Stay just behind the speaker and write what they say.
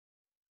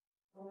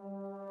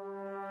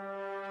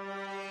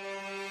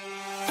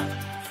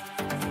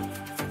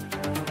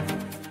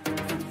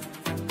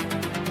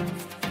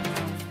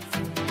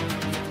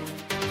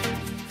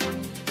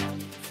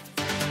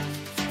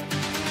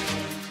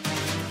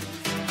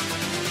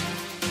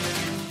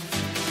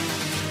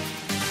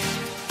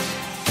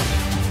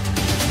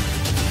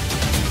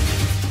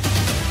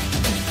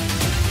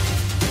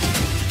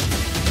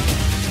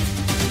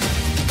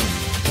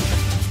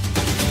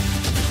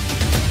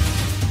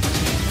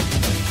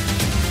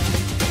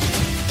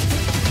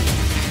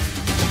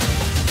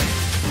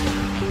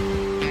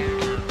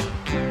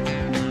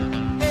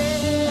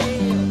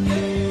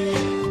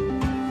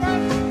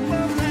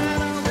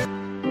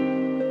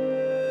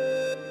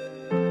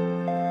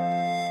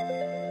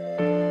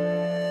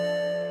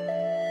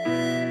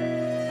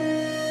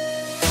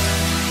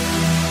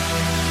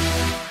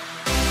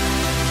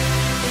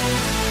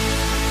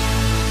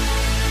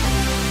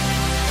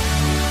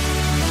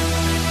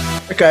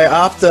Okay,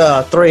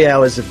 after 3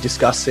 hours of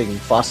discussing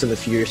Fast and the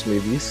Furious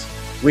movies,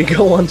 we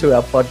go on to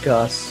our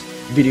podcast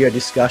video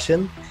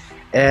discussion,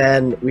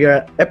 and we are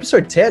at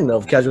episode 10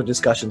 of Casual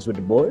Discussions with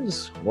the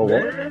Boys.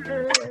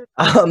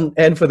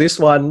 And for this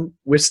one,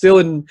 we're still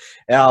in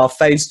our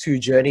phase 2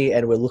 journey,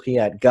 and we're looking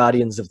at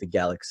Guardians of the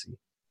Galaxy.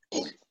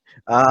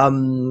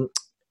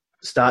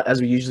 Start as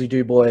we usually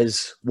do,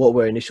 boys. What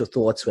were initial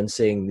thoughts when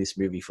seeing this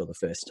movie for the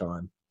first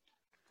time?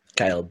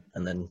 Caleb,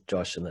 and then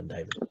Josh, and then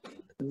David.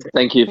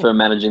 Thank you for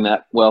managing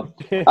that well.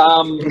 I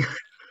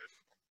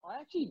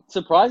actually,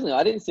 surprisingly,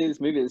 I didn't see this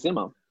movie at the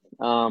cinema.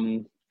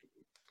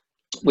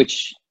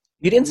 Which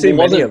you didn't see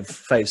many of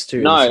Phase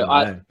 2. No,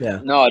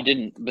 I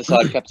didn't.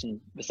 Besides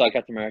Captain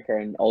America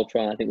and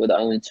Ultron, I think were the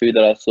only two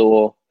that I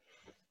saw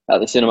at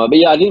the cinema. But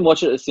yeah, I didn't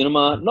watch it at the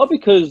cinema, not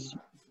because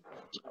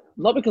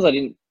I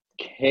didn't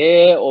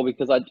care, or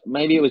because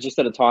maybe it was just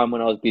at a time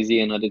when I was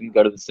busy and I didn't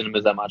go to the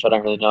cinemas that much. I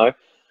don't really know.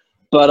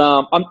 But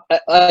I'm,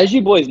 as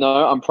you boys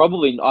know, I'm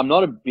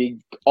not a big,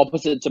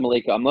 opposite to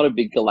Malika, I'm not a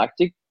big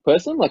galactic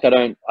person. Like I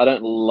don't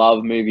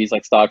love movies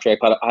like Star Trek.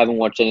 I haven't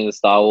watched any of the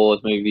Star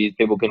Wars movies.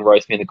 People can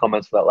roast me in the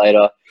comments for that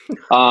later.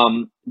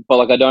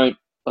 But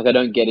I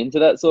don't get into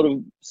that sort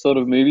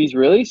of movies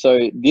really.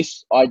 So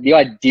the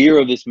idea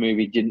of this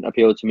movie didn't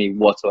appeal to me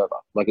whatsoever.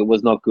 Like it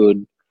was not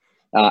good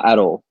at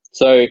all.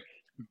 So,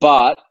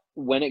 but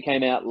when it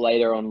came out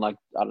later on, like,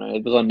 I don't know,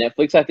 it was on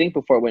Netflix, I think,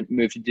 before it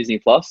moved to Disney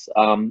Plus.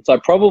 So I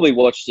probably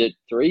watched it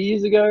 3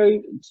 years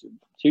ago,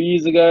 2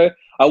 years ago.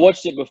 I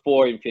watched it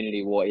before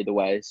Infinity War, either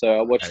way. So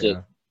I watched it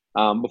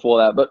before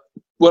that. But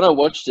when I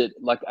watched it,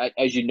 like,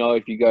 as you know,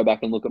 if you go back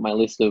and look at my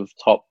list of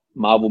top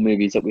Marvel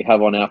movies that we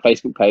have on our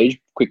Facebook page,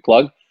 quick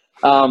plug,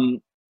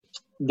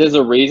 there's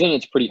a reason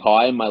it's pretty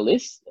high in my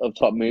list of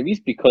top movies,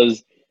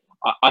 because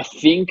I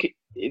think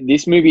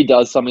this movie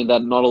does something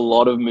that not a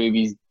lot of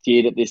movies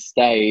did at this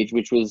stage,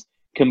 which was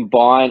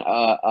combine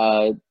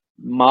a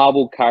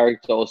Marvel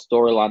character or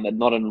storyline that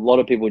not a lot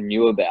of people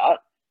knew about,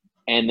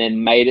 and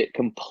then made it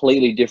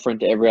completely different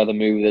to every other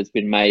movie that's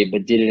been made,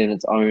 but did it in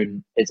its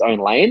own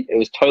lane. It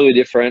was totally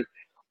different.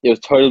 It was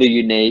totally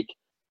unique.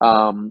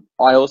 I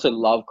also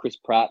love Chris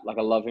Pratt. Like,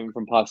 I love him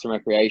from Parks and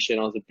Recreation.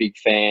 I was a big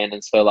fan.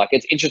 And so, like,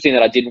 it's interesting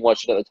that I didn't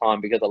watch it at the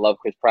time because I love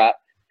Chris Pratt.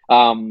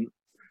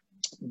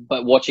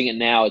 But watching it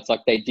now, it's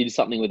like they did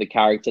something with a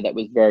character that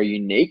was very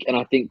unique. And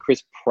I think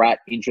Chris Pratt,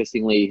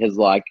 interestingly, has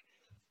like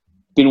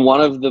been one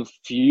of the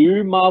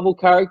few Marvel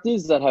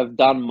characters that have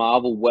done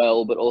Marvel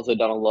well, but also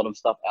done a lot of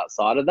stuff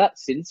outside of that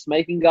since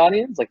making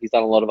Guardians. Like, he's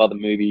done a lot of other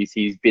movies.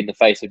 He's been the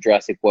face of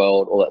Jurassic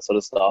World, all that sort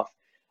of stuff.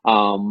 But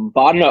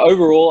I don't know,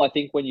 overall, I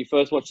think when you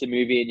first watch the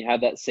movie and you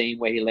have that scene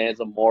where he lands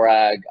on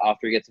Morag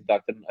after he gets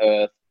abducted on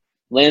Earth,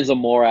 lands on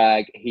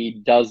Morag,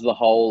 he does the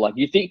whole, like,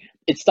 you think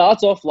it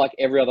starts off like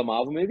every other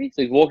Marvel movie.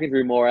 So he's walking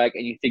through Morag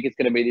and you think it's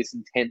going to be this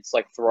intense,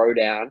 like,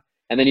 throwdown.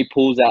 And then he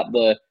pulls out I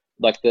don't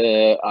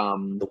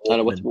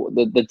know is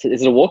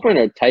it a Walkman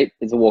or a tape?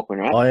 It's a Walkman,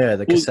 right? Oh yeah,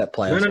 the cassette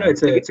player. No,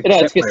 it's a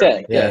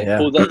cassette. Yeah.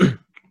 Pulls out,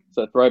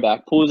 so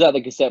throwback, pulls out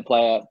the cassette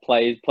player,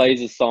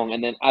 plays a song,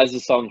 and then as the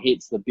song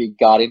hits, the big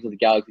Guardians of the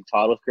Galaxy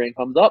title screen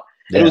comes up.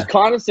 Yeah. It was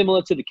kind of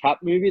similar to the Cap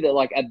movie that,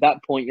 like, at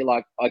that point you're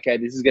like, okay,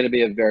 this is going to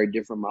be a very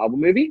different Marvel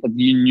movie. Like,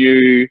 you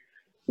knew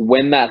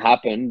when that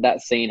happened,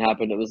 that scene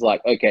happened, it was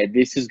like, okay,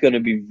 this is going to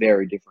be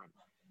very different.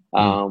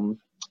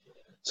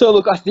 So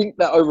look, I think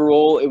that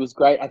overall it was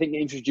great. I think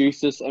it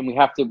introduced us, and we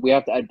have to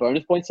add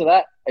bonus points to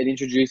that. It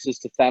introduced us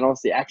to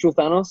Thanos, the actual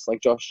Thanos,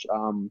 like Josh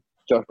Brolin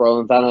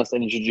Thanos,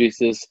 and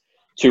introduced us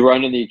to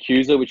Ronan the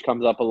Accuser, which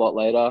comes up a lot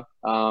later.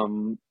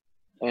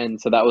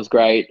 And so that was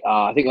great.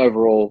 I think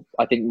overall,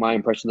 I think my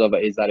impressions of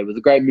it is that it was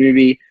a great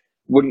movie.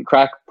 Wouldn't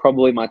crack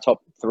probably my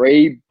top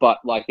 3, but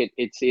like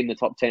it's in the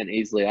top 10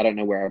 easily. I don't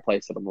know where I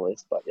placed it on the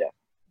list, but yeah.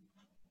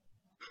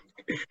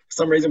 For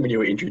some reason, when you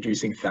were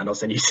introducing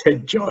Thanos and you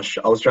said Josh,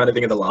 I was trying to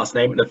think of the last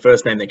name, and the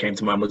first name that came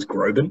to mind was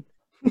Groban.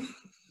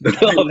 the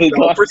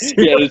guy, opera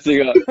singer. yeah, the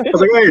singer. I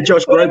was like, oh yeah,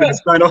 Josh Groban,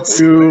 it's Thanos.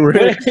 You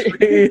raise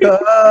me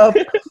up.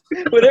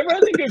 Whenever I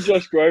think of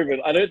Josh Groban,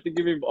 I don't think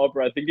of him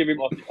opera. I think of him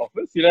off The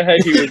Office. You know how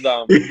he was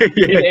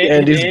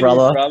Andy's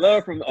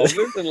brother from The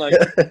Office, and like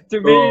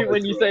to me,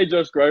 when you say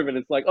Josh Groban,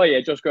 it's like, oh yeah,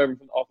 Josh Groban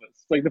from The Office.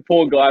 It's like the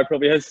poor guy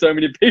probably has so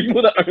many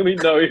people that only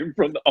know him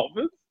from The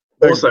Office.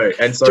 Also,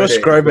 and so Josh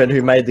Groban,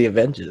 who made the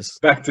Avengers.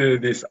 back to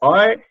this,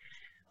 I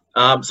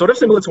sort of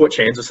similar to what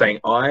Chance was saying.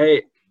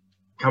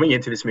 Coming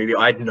into this movie,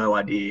 I had no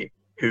idea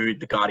who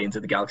the Guardians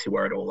of the Galaxy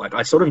were at all. Like,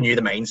 I sort of knew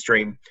the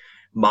mainstream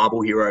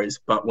Marvel heroes,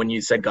 but when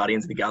you said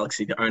Guardians of the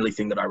Galaxy, the only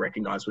thing that I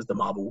recognized was the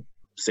Marvel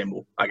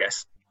symbol, I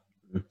guess.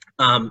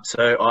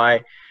 So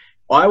I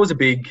was a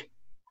big,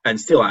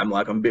 and still am,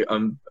 like, I'm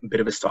a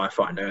bit of a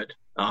sci-fi nerd.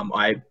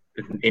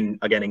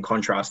 In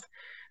contrast,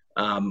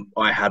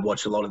 I had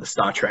watched a lot of the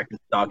Star Trek, and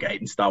Stargate,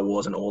 and Star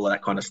Wars, and all of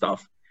that kind of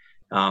stuff.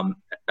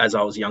 As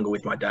I was younger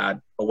with my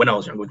dad, or when I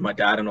was younger with my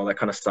dad, and all that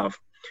kind of stuff.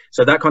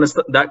 So that kind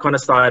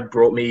of side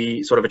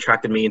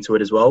attracted me into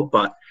it as well.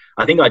 But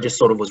I think I just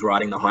sort of was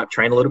riding the hype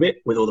train a little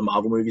bit with all the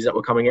Marvel movies that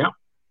were coming out.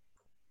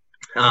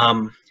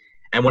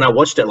 And when I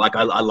watched it, like,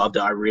 I loved it.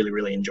 I really,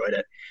 really enjoyed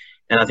it.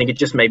 And I think it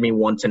just made me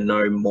want to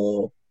know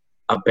more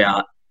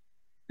about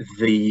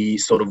the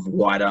sort of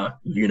wider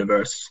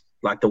universe,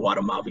 like the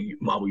wider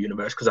Marvel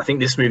universe. Because I think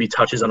this movie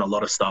touches on a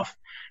lot of stuff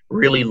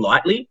really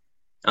lightly.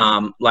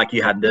 Like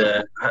you had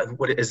the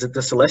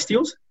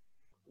Celestials?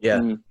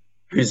 Yeah.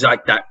 Who's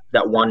like that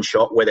one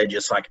shot where they're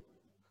just like,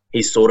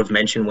 he's sort of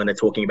mentioned when they're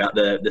talking about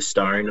the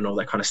stone and all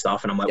that kind of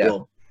stuff. And I'm like,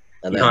 well,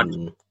 and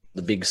then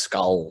the big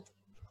skull.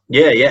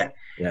 Yeah.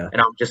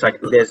 And I'm just like,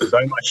 there's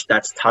so much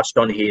that's touched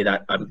on here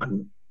that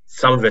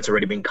some of it's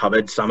already been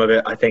covered. Some of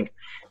it, I think,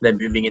 they're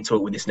moving into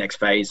it with this next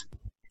phase.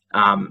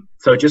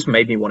 So it just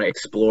made me want to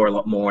explore a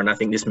lot more. And I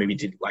think this movie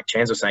did, like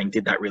Chance was saying,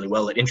 did that really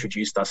well. It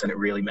introduced us and it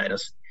really made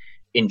us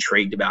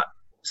intrigued about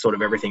sort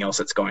of everything else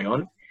that's going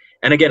on.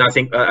 And again, I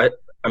think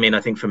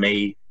for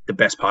me, the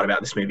best part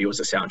about this movie was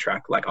the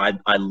soundtrack. Like,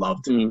 I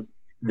loved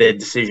their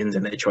decisions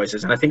and their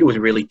choices. And I think it was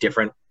really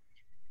different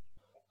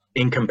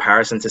in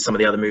comparison to some of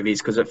the other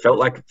movies, because it felt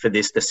like for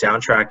this, the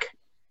soundtrack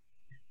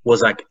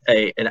was like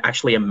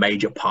actually a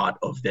major part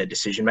of their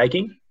decision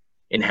making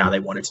in how they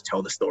wanted to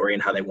tell the story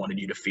and how they wanted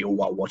you to feel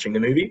while watching the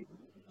movie.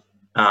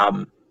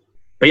 But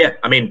yeah,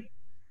 I mean,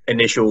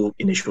 initial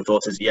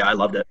thoughts is, yeah, I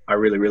loved it. I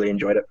really, really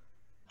enjoyed it.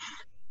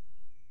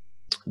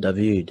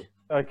 David.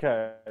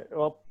 Okay.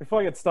 Well,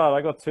 before I get started,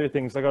 I got two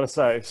things I got to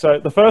say. So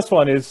the first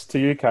one is to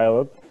you,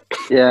 Caleb.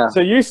 Yeah.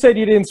 So you said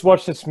you didn't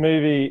watch this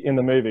movie in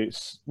the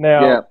movies.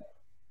 Now, yeah.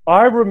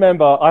 I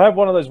remember, I have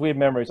one of those weird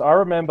memories. I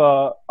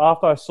remember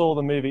after I saw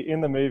the movie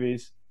in the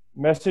movies,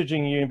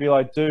 messaging you and be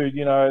like, dude,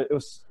 you know, it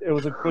was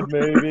a good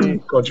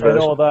movie and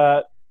all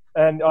that.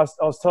 And I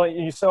was telling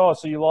you, so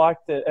you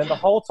liked it. And the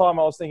whole time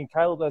I was thinking,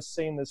 Caleb has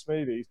seen this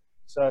movie.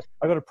 So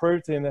I got to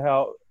prove to him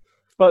how.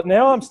 But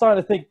now I'm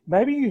starting to think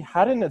maybe you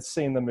hadn't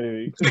seen the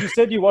movie, because you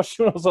said you watched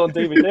it when it was on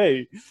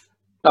DVD.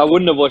 I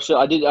wouldn't have watched it.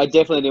 I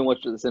definitely didn't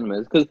watch it at the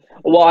cinemas because,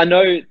 well, I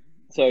know.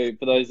 So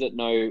for those that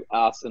know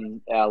us and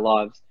our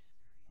lives,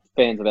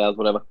 fans of ours,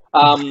 whatever.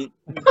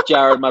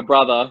 Jared, my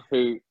brother,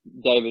 who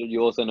David,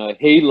 you also know,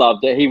 he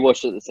loved it. He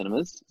watched it at the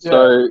cinemas. Yeah.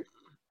 So,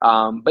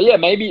 but yeah,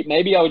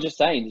 maybe I was just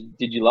saying,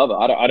 did you love it?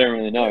 I don't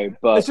really know.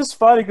 But it's just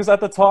funny because at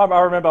the time I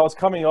remember I was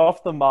coming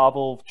off the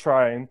Marvel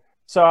train.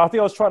 So I think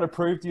I was trying to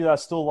prove to you that I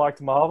still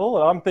liked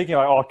Marvel, and I'm thinking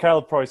like, oh,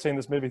 Caleb probably seen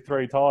this movie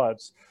 3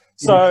 times.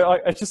 So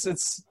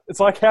it's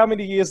like how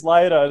many years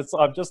later?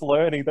 I'm just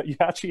learning that you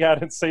actually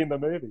hadn't seen the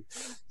movie.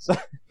 So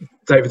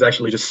David's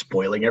actually just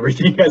spoiling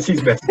everything as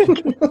he's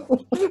messaging.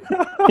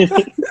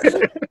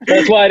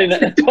 That's why I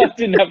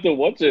didn't have to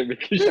watch it,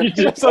 because you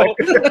just I was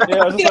just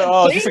like,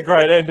 oh, it's just a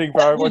great ending,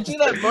 bro.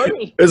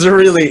 It's a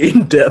really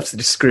in-depth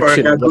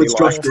description. Bro, it's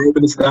Josh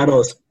Groban as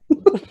Thanos.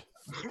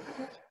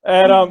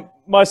 And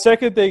my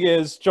second thing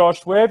is,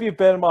 Josh, where have you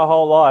been my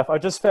whole life? I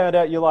just found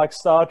out you like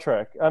Star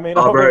Trek. I mean,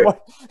 bro,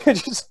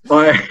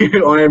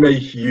 I am a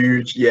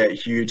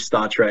huge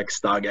Star Trek,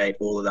 Stargate,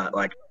 all of that.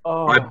 Like,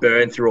 I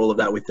burned through all of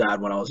that with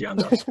Dad when I was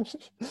younger.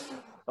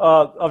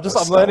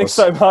 I'm learning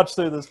so much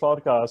through this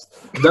podcast.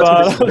 That's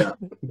what it's about.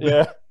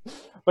 Yeah.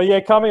 But yeah,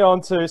 coming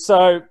on to,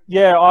 so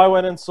yeah, I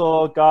went and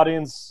saw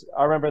Guardians,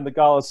 I remember in the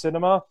Gala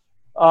Cinema.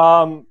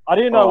 I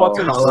didn't know what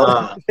to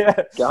expect.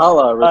 Yeah.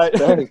 Gala,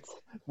 respect.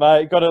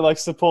 Mate, got to like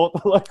support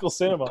the local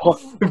cinema.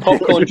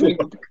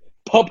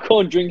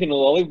 Popcorn drinking a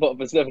lollipop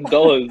for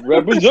 $7.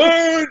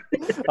 Represent!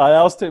 That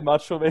was too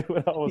much for me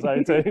when I was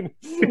 18.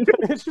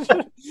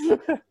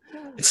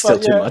 It's still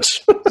too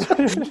much.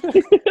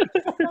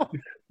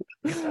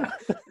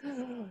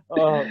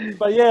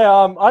 But yeah,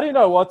 I didn't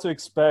know what to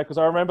expect, because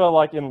I remember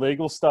like in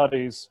legal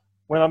studies,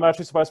 when I'm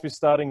actually supposed to be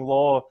studying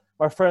law,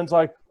 my friend's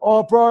like,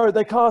 oh, bro,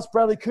 they cast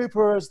Bradley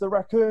Cooper as the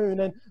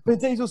raccoon, and Vin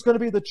Diesel's going to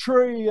be the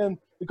tree, and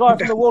the guy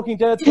from The Walking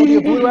Dead's going to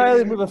be a blue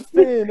alien with a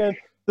fin, and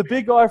the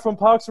big guy from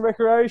Parks and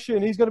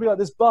Recreation, he's going to be like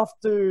this buff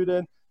dude,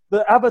 and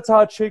the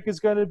Avatar chick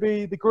is going to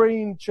be the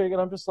green chick. And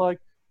I'm just like,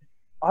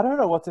 I don't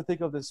know what to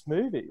think of this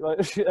movie.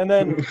 Like, and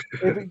then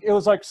it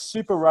was like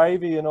super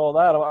ravey and all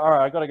that. I'm like, all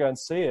right, I got to go and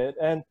see it.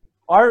 And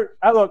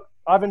look,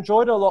 I've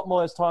enjoyed it a lot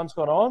more as time's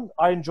gone on.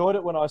 I enjoyed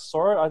it when I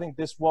saw it. I think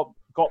this what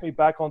got me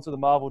back onto the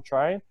Marvel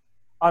train.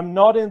 I'm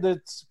not in the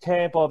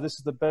camp of this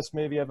is the best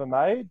movie ever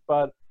made,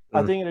 but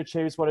I think it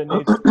achieves what it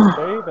needs to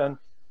achieve. And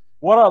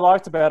what I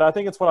liked about it, I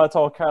think it's what I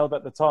told Caleb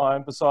at the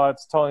time,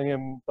 besides telling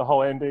him the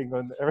whole ending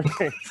and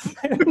everything.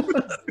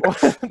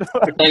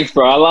 Thanks,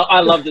 bro.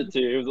 I loved it too.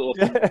 It was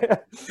awesome. Yeah.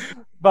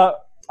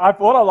 But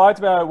what I liked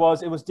about it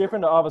was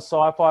different to other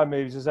sci-fi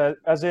movies,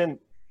 as in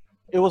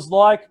it was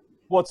like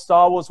what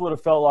Star Wars would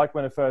have felt like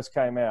when it first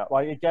came out.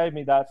 Like, it gave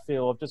me that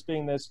feel of just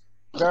being this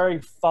very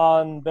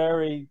fun,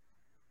 very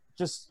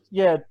just,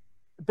 a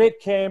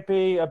bit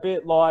campy, a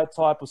bit light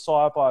type of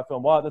sci-fi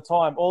film. Well, at the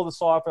time, all the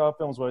sci-fi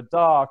films were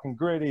dark and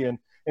gritty and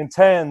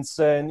intense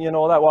and,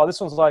 all that. Well, this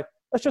one's like,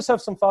 let's just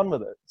have some fun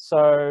with it.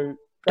 So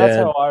that's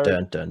how I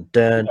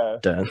compared it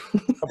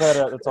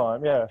at the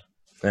time, yeah.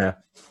 Yeah.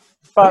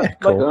 But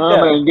cool.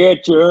 Come and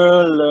get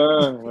your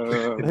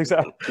love.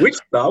 Exactly. Which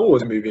Star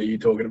Wars movie are you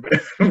talking about?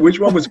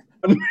 Which one was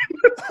fun?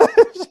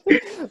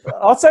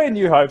 I'll say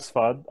New Hope's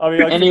fun. I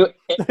mean,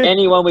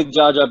 anyone with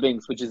Jar Jar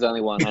Binks, which is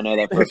only one. I know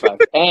that for a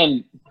fact.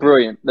 And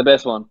brilliant, the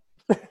best one.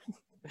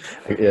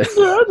 Yeah.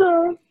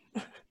 Sorry,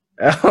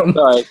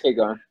 keep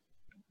going.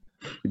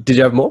 Did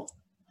you have more?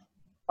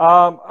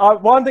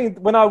 One thing,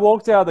 when I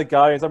walked out of the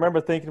Guardians, I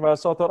remember thinking about it,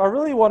 so I thought, I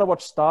really want to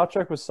watch Star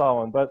Trek with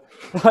someone, but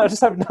I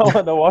just have no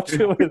one to watch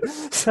it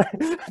with. So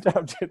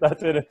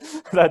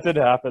that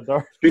didn't happen,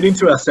 though. Tune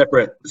into our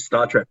separate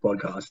Star Trek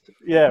podcast.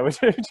 Yeah. We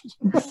did.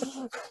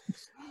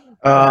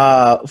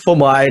 For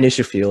my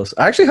initial feels,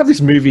 I actually have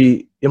this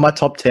movie in my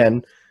top 10,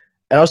 and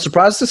I was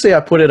surprised to see I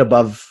put it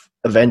above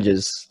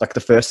Avengers, like the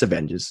first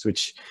Avengers,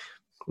 which...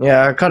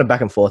 yeah, kind of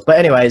back and forth. But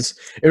anyways,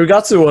 in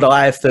regards to what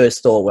I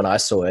first thought when I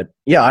saw it,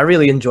 yeah, I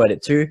really enjoyed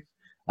it too.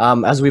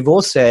 As we've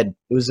all said,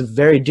 it was a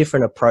very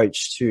different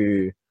approach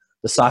to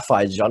the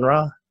sci-fi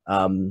genre.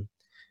 I'm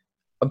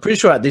pretty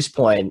sure at this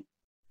point,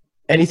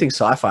 anything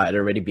sci-fi had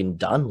already been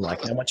done.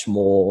 Like, how much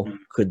more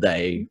could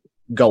they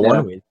go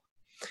on with?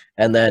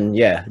 And then,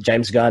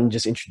 James Gunn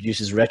just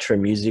introduces retro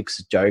music,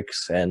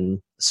 jokes, and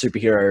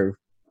superhero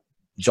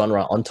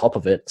genre on top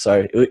of it.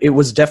 So it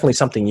was definitely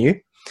something new.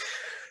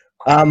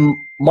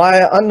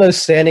 My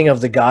understanding of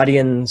the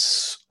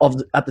Guardians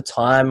at the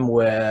time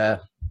were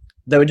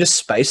they were just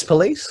space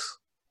police.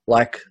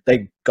 Like,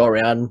 they go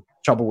around,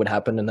 trouble would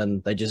happen, and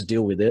then they just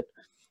deal with it.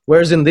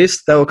 Whereas in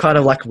this, they were kind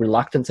of like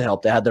reluctant to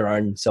help. They had their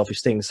own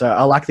selfish things. So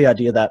I like the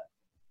idea that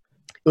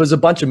it was a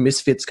bunch of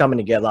misfits coming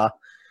together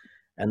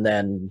and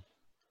then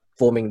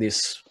forming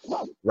this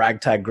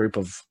ragtag group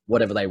of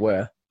whatever they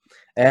were.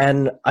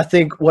 And I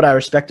think what I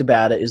respect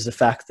about it is the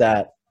fact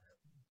that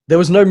there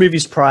was no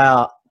movies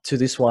prior to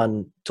this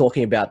one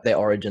talking about their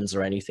origins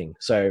or anything.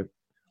 So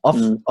off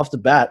the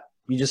bat,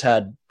 you just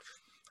had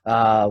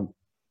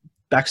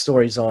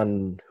backstories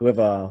on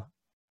whoever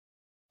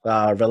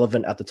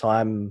relevant at the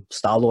time,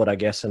 Star-Lord, I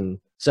guess, and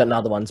certain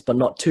other ones, but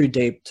not too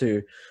deep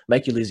to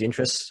make you lose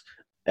interest,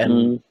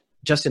 and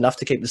just enough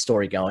to keep the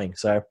story going.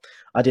 So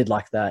I did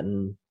like that.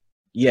 And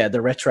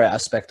the retro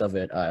aspect of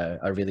it,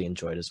 I really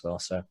enjoyed as well.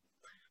 So,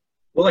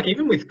 well, like,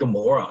 even with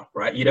Gamora,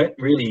 right, you don't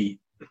really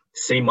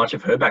see much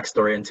of her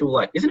backstory until,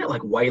 like, isn't it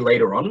like way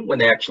later on when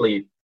they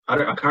actually, I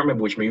can't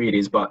remember which movie it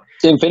is, but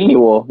it's Infinity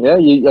War. Yeah,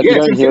 you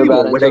don't hear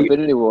about it until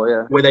Infinity War.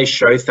 Yeah, where they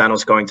show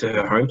Thanos going to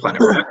her home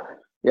planet, right?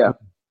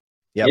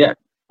 Yeah.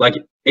 Like,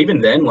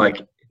 even then,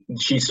 like,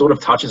 she sort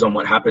of touches on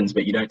what happens,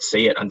 but you don't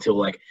see it until,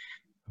 like,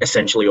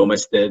 essentially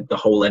almost the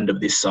whole end of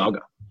this saga,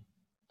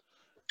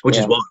 which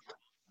is wild.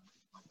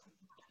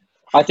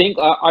 I think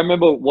I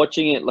remember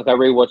watching it. Like, I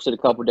rewatched it a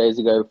couple of days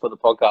ago for the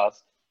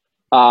podcast.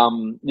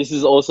 This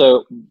is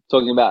also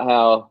talking about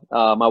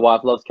how my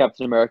wife loves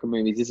Captain America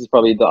movies. This is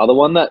probably the other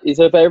one that is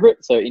her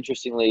favorite. So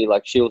interestingly,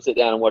 like, she'll sit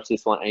down and watch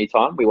this one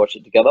anytime. We watch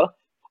it together.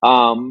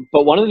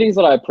 But one of the things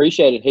that I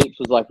appreciated heaps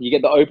was, like, you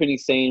get the opening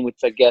scene, which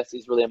I guess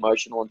is really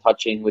emotional and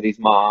touching, with his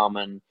mom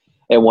and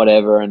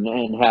whatever, and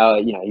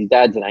how, his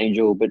dad's an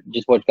angel, but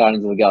just watch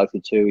Guardians of the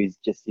Galaxy 2. He's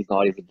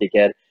not, he's a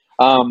dickhead.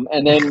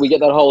 And then we get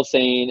that whole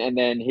scene, and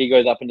then he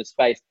goes up into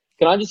space.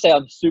 Can I just say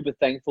I'm super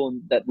thankful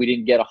that we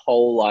didn't get a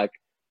whole, like,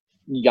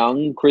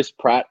 young Chris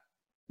Pratt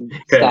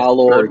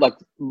Star-Lord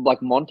like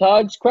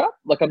montage crap.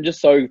 Like, I'm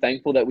just so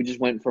thankful that we just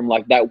went from,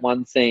 like, that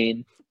one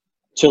scene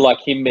to, like,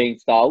 him being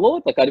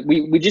Star-Lord. Like,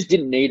 we just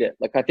didn't need it.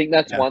 Like, I think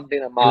that's one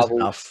thing that Marvel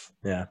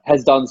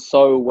has done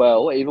so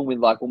well, even with,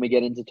 like, when we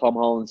get into Tom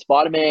Holland,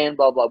 Spider-Man,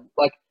 blah, blah.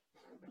 Like,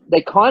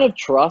 they kind of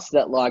trust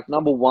that, like,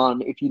 number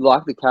one, if you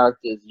like the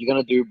characters, you're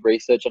going to do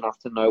research enough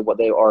to know what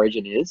their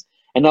origin is.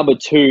 And number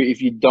two,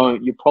 if you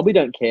don't, you probably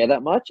don't care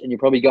that much, and you're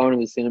probably going to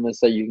the cinema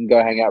so you can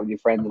go hang out with your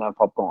friends and have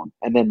popcorn.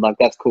 And then, like,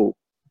 that's cool.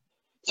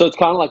 So it's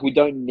kind of like we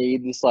don't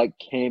need this, like,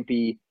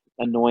 campy,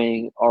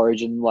 annoying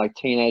origin, like,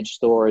 teenage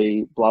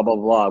story, blah, blah,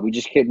 blah. We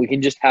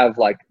can just have,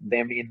 like,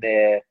 them in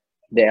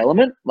their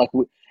element. Like,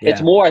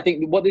 it's more, I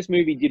think, what this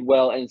movie did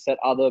well and set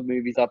other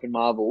movies up in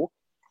Marvel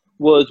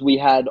was we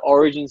had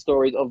origin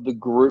stories of the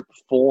group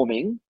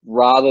forming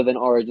rather than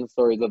origin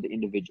stories of the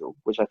individual,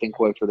 which I think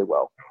worked really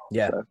well.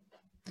 Yeah. So,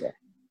 yeah.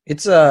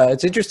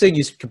 It's interesting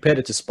you compared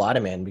it to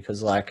Spider-Man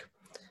because, like,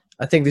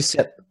 I think this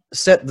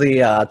set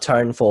the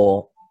tone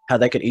for how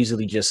they could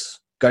easily just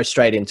go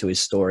straight into his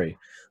story.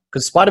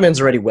 Because Spider-Man's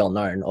already well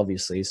known,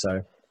 obviously,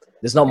 so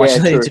there's not much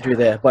they need to do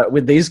there. But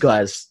with these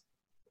guys,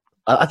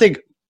 I think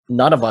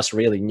none of us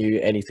really knew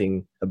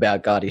anything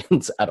about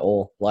Guardians at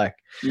all. Like,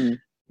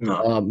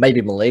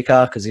 maybe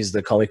Malika, because he's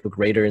the comic book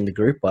reader in the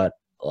group, but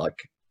like,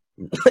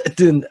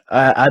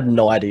 I had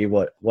no idea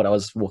what I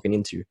was walking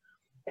into.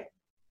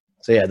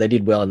 So yeah, they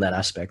did well in that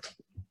aspect.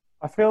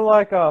 I feel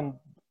like from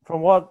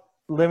what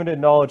limited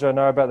knowledge I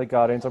know about the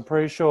Guardians, I'm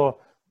pretty sure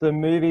the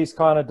movies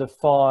kind of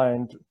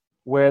defined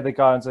where the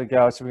Guardians of the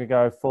Galaxy were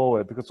going to go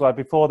forward. Because like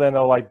before then, they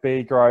were like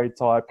B-grade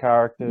type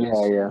characters.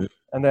 Yeah.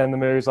 And then the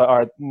movie's like, all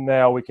right,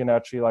 now we can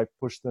actually like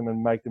push them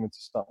and make them into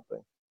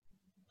something.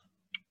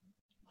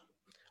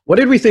 What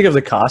did we think of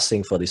the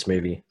casting for this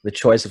movie? The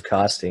choice of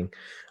casting.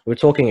 We were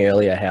talking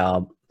earlier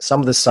how some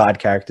of the side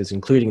characters,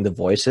 including the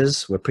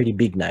voices, were pretty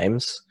big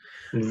names.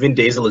 Vin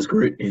Diesel as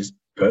Groot is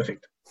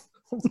perfect.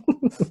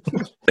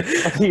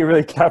 I think he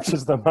really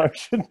captures the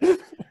emotion.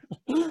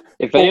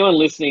 If anyone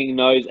listening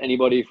knows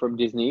anybody from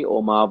Disney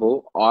or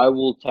Marvel,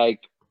 I'll take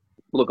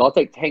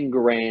 10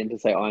 grand to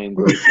say I am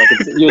Groot. Like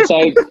you're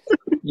saying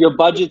your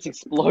budget's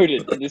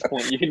exploded at this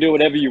point. You can do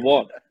whatever you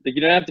want. Like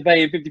you don't have to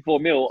pay him 54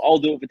 mil. I'll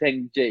do it for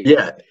 10G.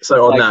 Yeah.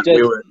 So on like,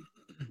 that,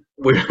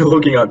 we were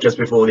looking up just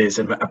before this,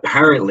 and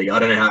apparently, I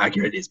don't know how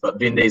accurate it is, but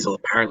Vin Diesel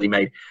apparently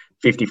made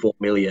 54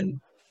 million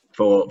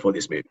for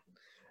this movie.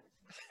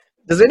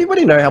 Does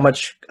anybody know how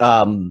much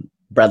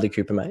Bradley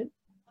Cooper made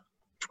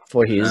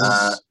for his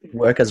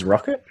work as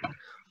Rocket?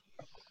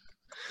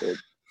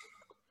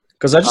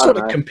 Because I just want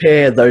to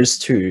compare those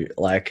two,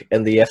 like,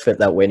 and the effort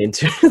that went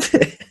into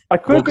it. I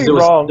could be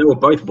wrong. They were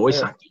both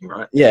voice acting,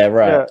 right? Yeah,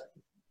 right. Yeah.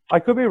 I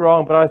could be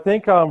wrong, but I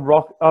think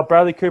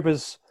Bradley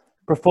Cooper's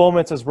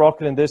performance as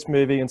Rocket in this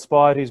movie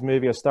inspired his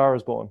movie A Star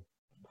Is Born.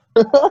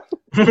 I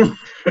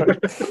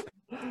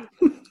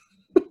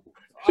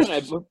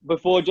don't know.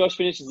 Before Josh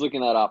finishes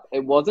looking that up,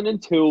 it wasn't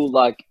until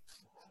like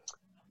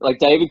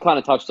David kind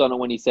of touched on it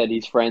when he said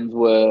his friends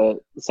were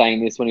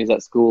saying this when he was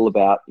at school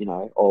about, you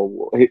know,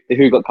 or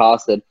who got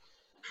casted.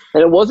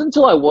 And it wasn't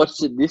until I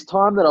watched it this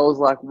time that I was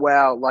like,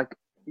 wow, like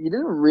you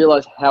didn't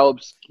realize how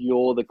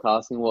obscure the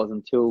casting was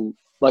until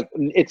like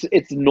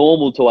it's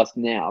normal to us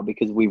now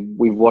because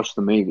we've watched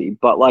the movie.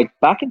 But like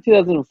back in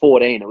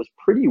 2014, it was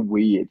pretty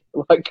weird.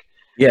 Like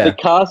the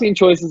casting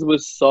choices were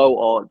so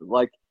odd.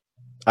 Like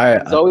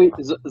Zoe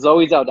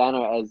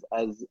Saldana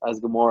as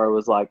Gamora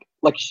was like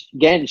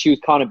again, she was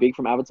kind of big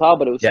from Avatar,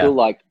 but it was still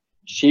like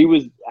she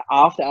was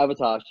after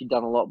Avatar, she'd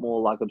done a lot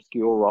more like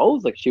obscure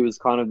roles. Like she was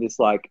kind of this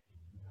like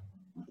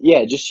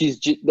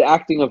the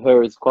acting of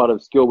her is quite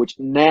obscure, which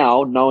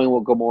now knowing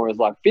what Gamora is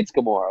like fits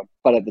Gamora,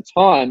 but at the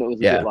time it was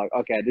a bit like,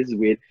 okay, this is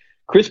weird.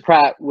 Chris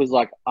Pratt was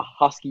like a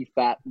husky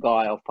fat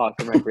guy of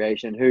Parks and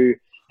Recreation who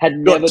had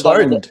never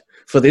done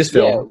for this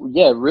film.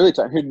 Yeah, really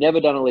toned. Who'd never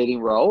done a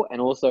leading role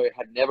and also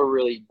had never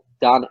really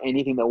done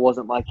anything that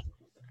wasn't like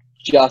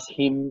just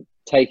him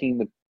taking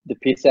the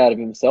piss out of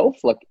himself.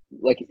 Like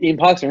in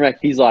Parks and Rec,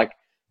 he's like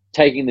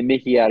taking the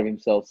Mickey out of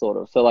himself, sort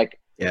of. So like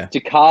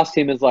to cast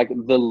him as like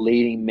the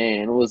leading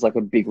man was like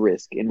a big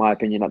risk, in my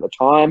opinion, at the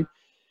time.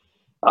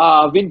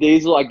 Vin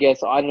Diesel, I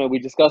guess, I don't know, we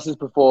discussed this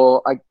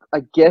before. I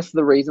guess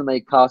the reason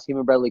they cast him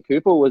and Bradley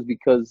Cooper was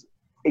because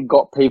it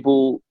got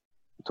people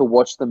to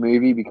watch the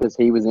movie because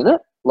he was in it.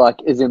 Like,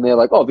 is in there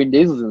like, oh, Vin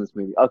Diesel's in this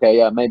movie. Okay,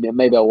 yeah, maybe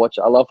I'll watch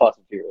it. I love Fast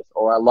and Furious,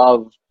 or I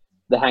love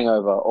The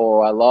Hangover,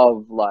 or I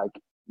love like,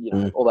 you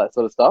know, all that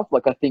sort of stuff.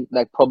 Like, I think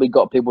that probably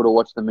got people to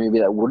watch the movie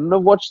that wouldn't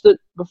have watched it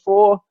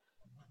before.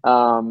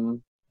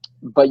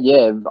 But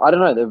yeah, I don't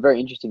know. They're very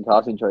interesting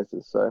casting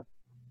choices. So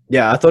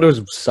yeah, I thought it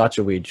was such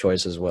a weird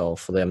choice as well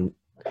for them,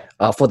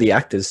 for the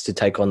actors to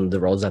take on the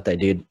roles that they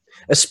did.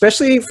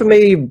 Especially for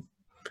me,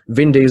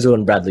 Vin Diesel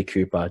and Bradley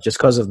Cooper, just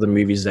because of the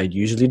movies they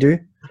usually do.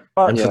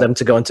 And for them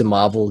to go into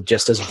Marvel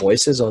just as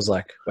voices, I was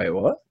like, wait,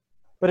 what?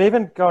 But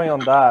even going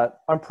on that,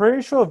 I'm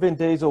pretty sure Vin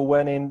Diesel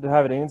went in to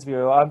have an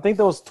interview. I think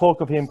there was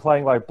talk of him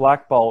playing like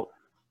Black Bolt,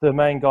 the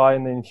main guy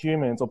in the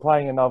Inhumans, or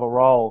playing another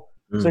role.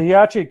 So he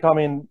actually come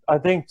in, I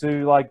think,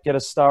 to like get a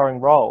starring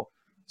role.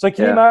 So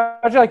can you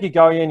imagine like you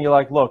go in, you're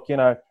like, look, you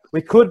know,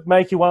 we could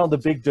make you one of the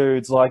big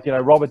dudes like, you know,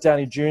 Robert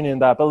Downey Jr. and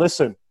that. But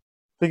listen,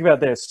 think about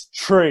this.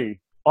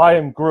 Tree, I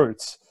am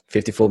Groot.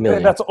 54 million.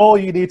 And that's all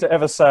you need to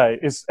ever say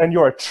is, and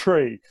you're a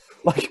tree.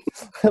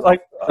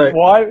 Like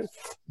why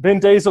Vin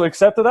Diesel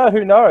accepted that?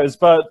 Who knows?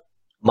 But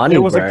money, it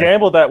was a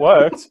gamble that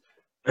worked.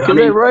 Because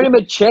they wrote him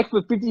a check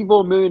for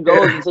 $54 million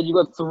and said you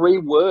got 3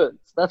 words.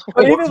 That's what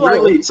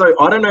really. So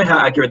I don't know how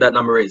accurate that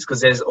number is because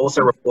there's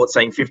also reports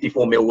saying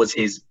 54 mil was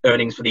his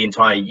earnings for the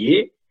entire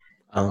year.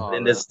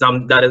 And there are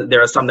some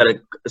that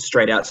are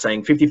straight out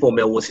saying 54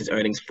 mil was his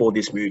earnings for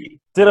this movie.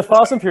 Did a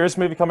Fast and Furious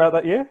movie come out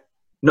that year?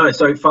 No,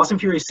 so Fast and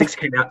Furious 6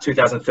 came out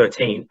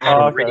 2013,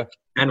 and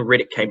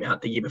Riddick came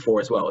out the year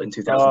before as well in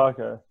 2000. Oh,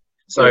 okay.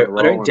 So Yeah,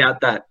 I don't right.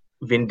 doubt that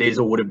Vin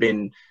Diesel would have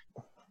been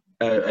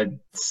a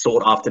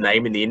sought-after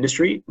name in the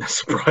industry, as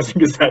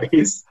surprising as that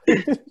is.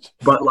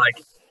 But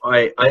like,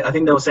 I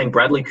think they were saying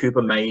Bradley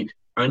Cooper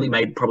only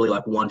made probably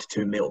like 1 to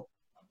 2 mil.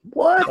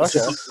 What?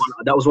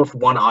 That was off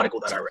one article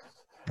that I read.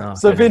 Oh,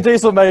 So Vin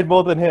Diesel made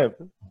more than him.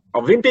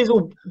 Oh, Vin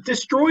Diesel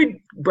destroyed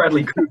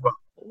Bradley Cooper.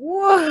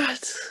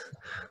 What?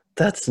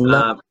 That's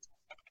not.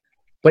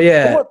 But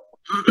yeah,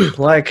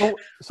 like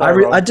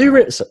Sorry, I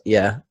do.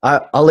 Yeah,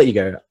 I'll let you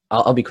go.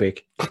 I'll be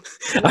quick.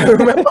 I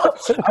remember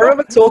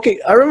talking.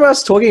 I remember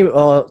us talking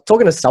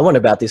to someone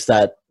about this,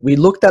 that we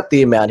looked at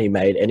the amount he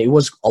made and it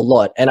was a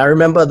lot. And I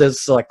remember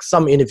there's like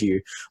some interview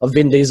of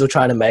Vin Diesel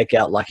trying to make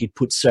out like he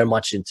put so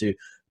much into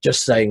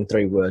just saying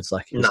 3 words.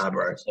 Like, nah,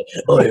 bro.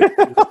 Oh, yeah.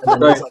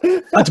 And then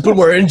I had to put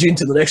more energy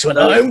into the next one.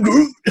 I'm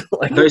Groot.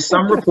 Like, Those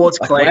some reports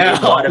claim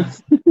wow.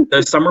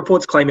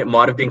 it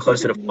might have been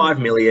closer to 5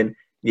 million.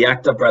 The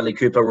actor Bradley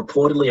Cooper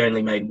reportedly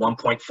only made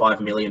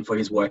 1.5 million for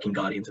his work in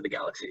Guardians of the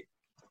Galaxy.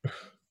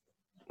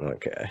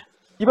 Okay.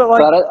 Yeah, but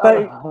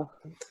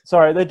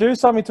like, they do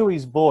something to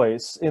his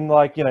voice in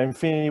like, you know,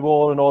 Infinity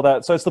War and all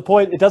that. So it's the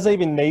point, it doesn't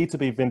even need to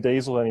be Vin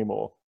Diesel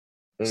anymore.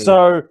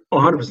 So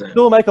 100%.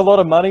 Still make a lot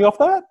of money off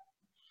that?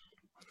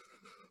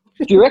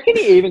 Do you reckon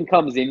he even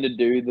comes in to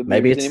do the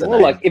Maybe movies it's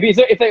anymore? Like,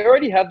 if they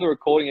already have the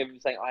recording of him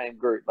saying "I am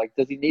Groot," like,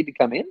 does he need to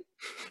come in?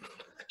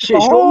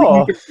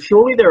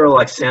 Surely there are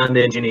like sound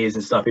engineers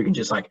and stuff who can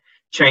just like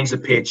change the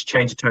pitch,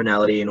 change the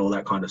tonality, and all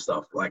that kind of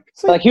stuff. Like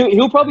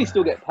he'll probably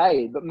still get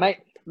paid, but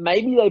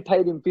maybe they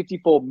paid him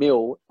 54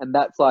 mil, and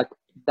that's a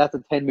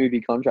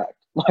 10-movie contract.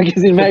 Like,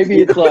 as in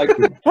maybe it's like,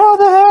 how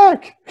the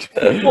heck?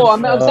 Well,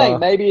 I'm saying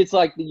maybe it's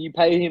like you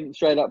pay him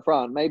straight up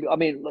front. Maybe, I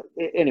mean,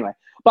 anyway.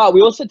 But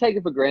we also take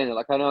it for granted.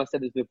 Like, I know I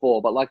said this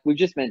before, but like we've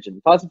just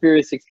mentioned, Fast and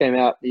Furious 6 came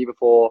out the year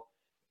before,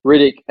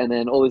 Riddick, and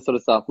then all this sort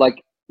of stuff.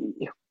 Like,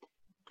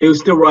 he was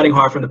still riding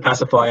high from the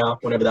pacifier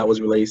whenever that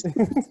was released.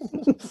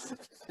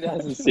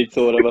 2006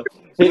 or whatever.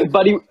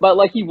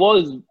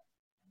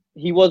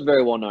 He was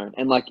very well known,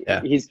 and like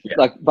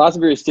like Fast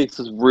and Furious 6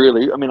 was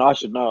really. I mean, I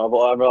should know.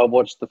 I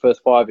watched the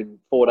first 5 in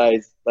 4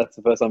 days. That's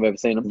the first time I've ever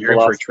seen them. You're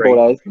the last 4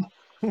 days.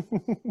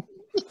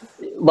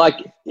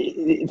 Like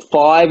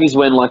 5 is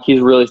when like he's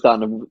really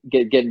starting to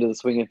get into the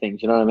swing of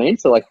things. You know what I mean?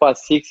 So like by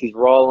 6, he's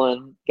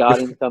rolling.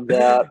 Guardians comes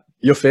out.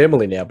 Your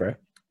family now, bro.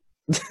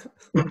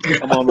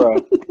 Come on,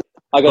 bro.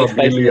 I got a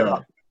space.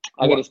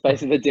 I got a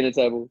space at the dinner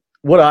table.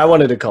 What I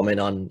wanted to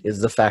comment on is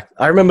the fact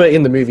I remember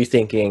in the movie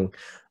thinking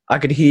I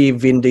could hear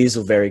Vin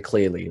Diesel very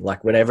clearly.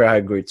 Like whenever I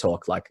heard Groot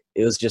talk, like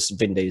it was just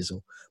Vin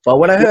Diesel. But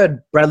when I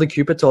heard Bradley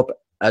Cooper talk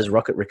as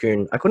Rocket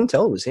Raccoon, I couldn't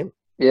tell it was him.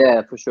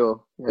 Yeah, for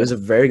sure. Yeah. It was a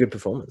very good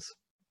performance.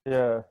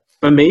 Yeah.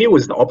 For me, it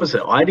was the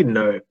opposite. I didn't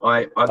know.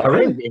 I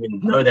didn't even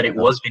know that it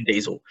was Vin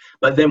Diesel.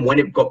 But then when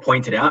it got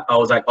pointed out, I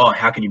was like, oh,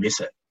 how can you miss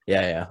it?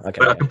 Yeah. Okay.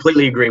 But I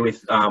completely agree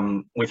with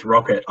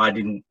Rocket. I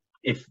didn't.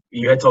 If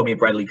you had told me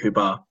Bradley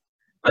Cooper,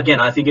 again,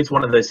 I think it's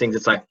one of those things.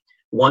 It's like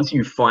once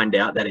you find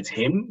out that it's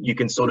him, you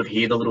can sort of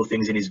hear the little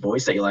things in his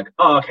voice that you're like,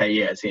 oh, okay,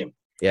 yeah, it's him.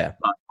 Yeah.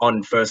 But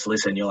on first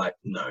listen, you're like,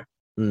 no,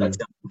 that's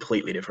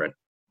completely different.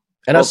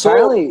 And I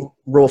saw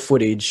raw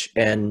footage,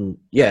 and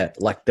yeah,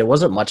 like there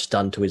wasn't much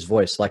done to his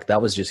voice. Like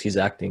that was just his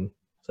acting.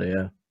 So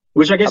yeah.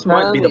 Which I guess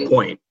might be the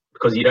point,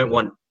 because you don't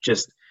want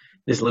just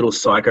this little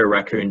psycho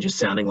raccoon just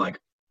sounding like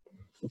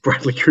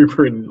Bradley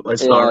Cooper in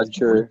Let's Start. Yeah,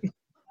 true.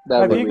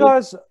 Have you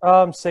guys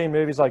seen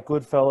movies like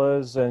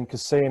Goodfellas and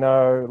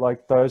Casino,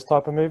 like those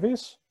type of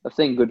movies? I've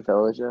seen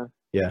Goodfellas,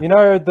 yeah. You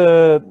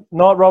know,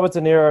 not Robert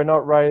De Niro,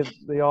 not Ray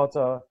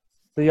Liotta,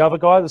 the other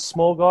guy, the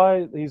small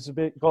guy, he's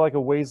got like a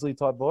Weasley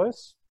type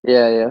voice.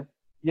 Yeah,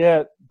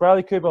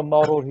 Bradley Cooper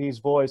modeled his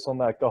voice on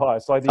that guy.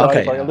 So like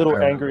a little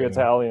angry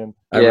Italian.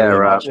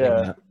 Right.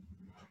 Yeah.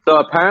 So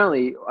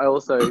apparently, I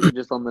also,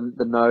 just on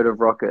the note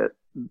of Rocket,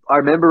 I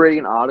remember reading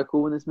an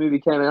article when this movie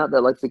came out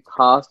that like the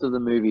cast of the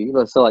movie,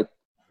 so like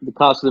the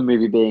cast of the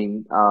movie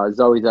being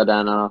Zoe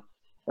Saldana,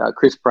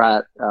 Chris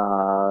Pratt,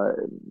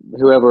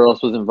 whoever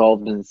else was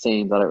involved in the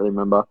scenes, I don't really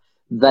remember.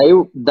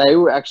 They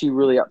were actually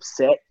really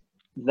upset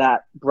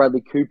that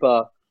Bradley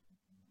Cooper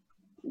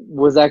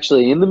was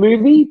actually in the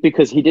movie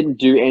because he didn't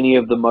do any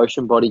of the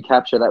motion body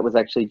capture. That was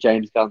actually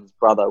James Gunn's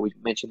brother. We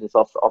mentioned this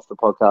off the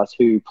podcast,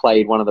 who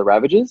played one of the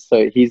Ravagers.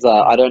 So he's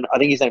I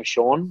think his name's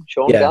Sean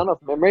Gunn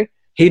off memory.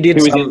 He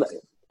did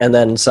and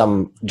then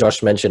some.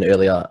 Josh mentioned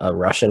earlier a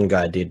Russian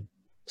guy did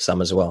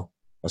some as well.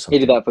 Or something.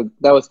 He did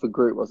that was for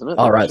Groot, wasn't it?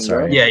 Oh right,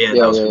 sorry. Yeah,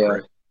 that was for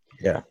Groot.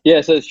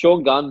 Yeah. So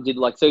Sean Gunn did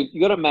so you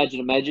got to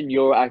imagine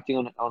you're acting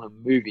on a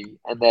movie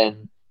and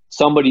then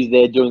somebody's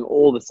there doing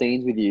all the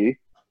scenes with you.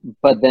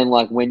 But then,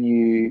 like when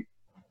you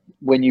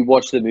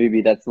watch the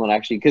movie, that's not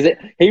actually because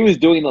he was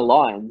doing the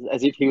lines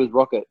as if he was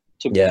Rocket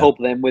to help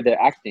them with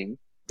their acting.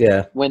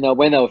 Yeah. When they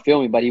were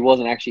filming, but he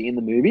wasn't actually in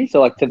the movie.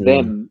 So like to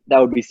them, that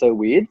would be so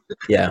weird.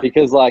 Yeah.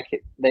 Because like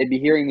they'd be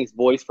hearing this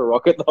voice for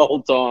Rocket the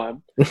whole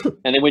time,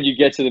 and then when you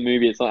get to the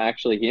movie, it's not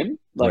actually him.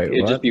 Like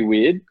it'd just be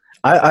weird.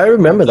 I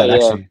remember that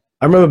actually.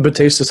 I remember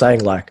Batista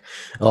saying like,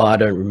 "Oh, I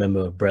don't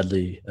remember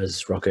Bradley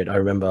as Rocket. I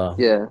remember."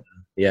 Yeah.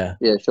 Yeah.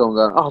 Yeah, Sean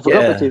Gunn. Oh, I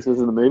forgot Batista was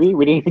in the movie.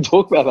 We didn't even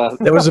talk about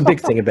that. There was a big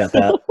thing about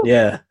that.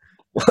 Yeah.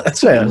 Well,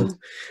 that's fair.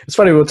 It's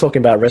funny we were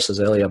talking about wrestlers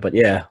earlier, but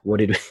yeah, what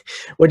did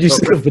you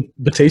think of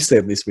Batista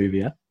in this movie?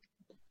 Yeah.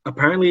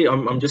 Apparently,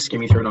 I'm just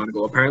skimming through an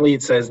article. Apparently,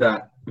 it says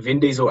that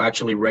Vin Diesel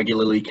actually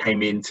regularly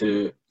came in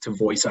to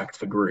voice act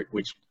for Groot,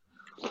 which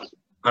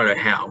I don't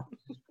know how.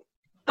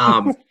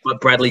 But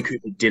Bradley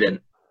Cooper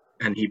didn't,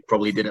 and he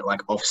probably did it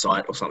like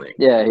off-site or something.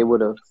 Yeah, he would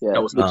have. Yeah,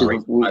 that was the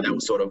reason why that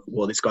was sort of,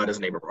 well, this guy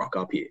doesn't even rock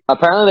up here.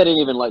 Apparently, they didn't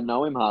even like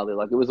know him hardly.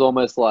 Like it was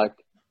almost like.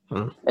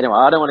 Anyway,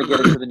 I don't want to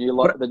get into the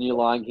new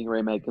Lion King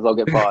remake because I'll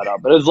get fired up.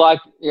 But it's like,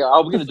 yeah,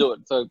 I'm going to do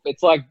it. So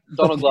it's like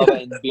Donald Glover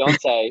and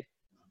Beyonce. They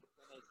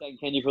sang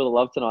 "Can You Feel the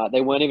Love Tonight."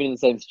 They weren't even in the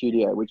same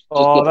studio, which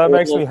just that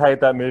makes me hate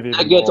that movie.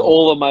 That gets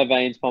all of my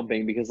veins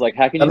pumping because, like,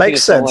 how can you sing a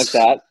song like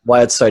that?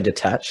 Why it's so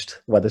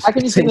detached? How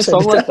can you sing a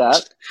song like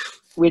that?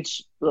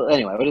 Which, well,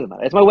 anyway, what does it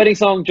matter? It's my wedding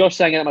song. Josh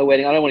sang it at my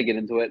wedding. I don't want to get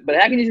into it. But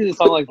how can you sing a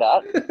song like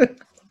that?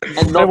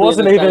 And not it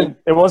wasn't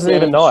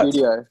even night.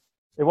 Studio?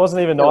 It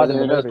wasn't even night in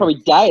the movie. It was probably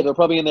day. They were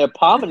probably in their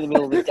apartment in the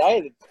middle of the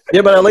day.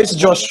 Yeah, but at least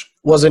Josh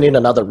wasn't in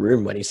another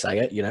room when he sang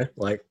it, you know?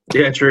 Like,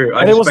 yeah, true.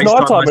 And it was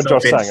nighttime when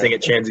Josh sang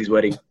at Chansy's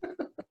wedding.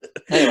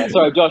 Anyway,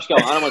 sorry, Josh, go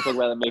on. I don't want to talk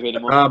about that movie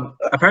anymore.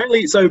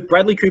 Apparently, so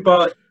Bradley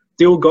Cooper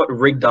still got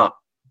rigged up.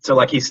 So,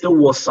 like, he still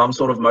wore some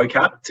sort of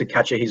mocap to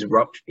capture his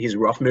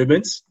rough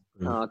movements.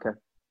 Oh, okay.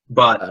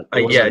 But,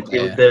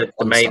 the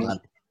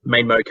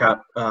main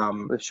mocap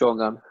with Sean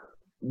Gunn.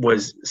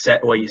 Was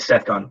Seth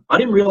Gunn. I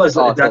didn't realize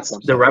that's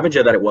the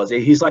Ravager that it was.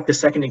 He's like the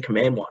second in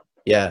command one.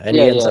 Yeah, and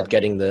he ends up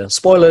getting the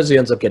spoilers. He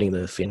ends up getting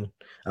the Finn.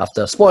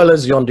 After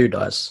spoilers, Yondu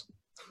dies.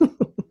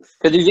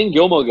 Because he's in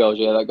Gilmore Girls,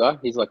 that guy.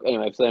 He's like,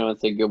 anyway, if anyone's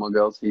seen Gilmore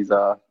Girls, he's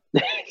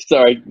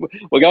sorry,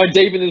 we're going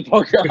deep in this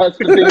podcast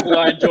for people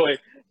I enjoy.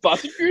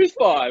 Fast and Furious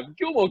 5,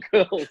 Gilmore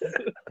Girls.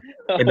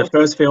 In the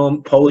first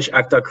film, Polish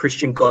actor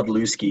Christian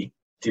Godlewski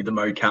did the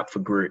mocap for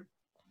Groot.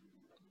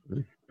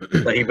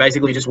 So he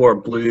basically just wore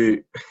a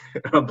blue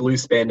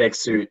spandex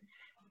suit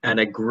and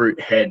a Groot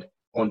head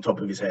on top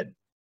of his head.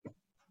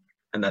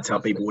 And that's how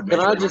people would measure.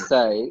 Can I just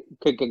say,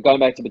 going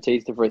back to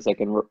Batista for a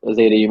second,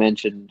 Azita, you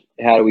mentioned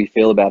how do we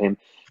feel about him?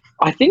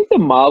 I think the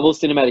Marvel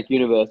Cinematic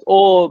Universe,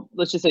 or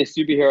let's just say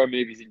superhero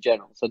movies in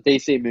general, so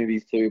DC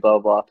movies too, blah,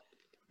 blah,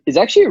 is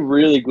actually a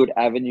really good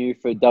avenue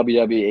for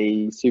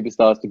WWE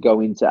superstars to go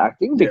into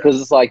acting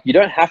because it's like you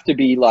don't have to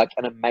be like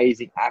an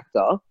amazing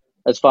actor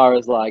as far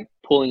as like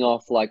pulling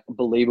off like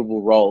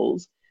believable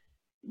roles.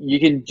 You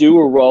can do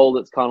a role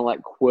that's kind of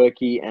like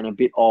quirky and a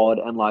bit odd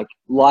and like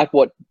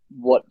what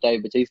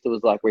Dave Batista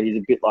was like, where he's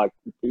a bit like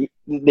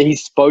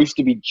he's supposed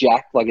to be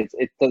jacked, like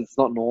it's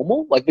not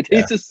normal. Like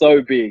Batista's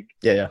so big,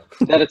 that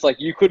it's like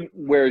you couldn't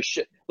wear a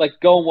shit. Like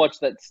go and watch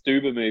that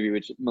Stuber movie,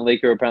 which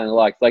Malika apparently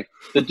likes. Like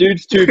the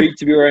dude's too big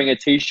to be wearing a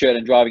t-shirt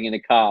and driving in a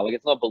car. Like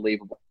it's not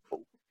believable.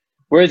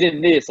 Whereas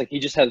in this, like he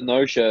just has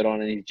no shirt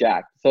on and he's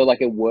jacked, so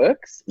like it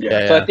works.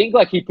 So I think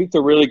like he picked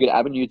a really good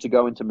avenue to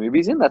go into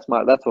movies in. That's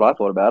what I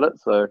thought about it.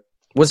 So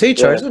was he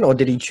chosen, or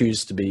did he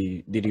choose to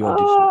be? Did he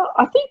audition?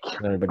 I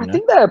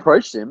think they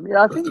approached him.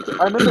 Yeah,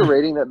 I remember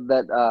reading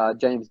that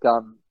James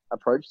Gunn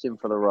approached him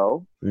for the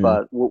role,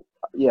 but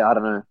I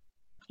don't know.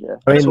 Yeah,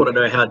 I just want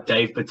to know how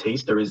Dave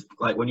Batista is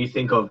like when you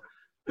think of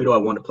who do I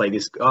want to play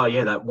this? Oh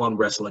yeah, that one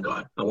wrestler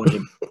guy. I want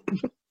him.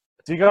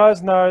 Do you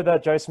guys know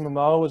that Jason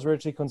Momoa was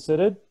originally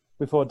considered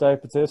before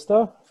Dave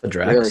Batista? For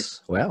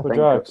Drax. Really? Wow. For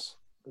Drax.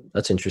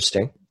 That's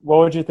interesting. What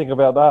would you think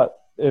about that?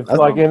 If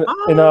like in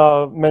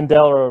a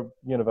Mandela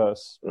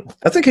universe?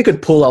 I think he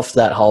could pull off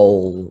that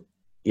whole,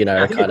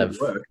 kind of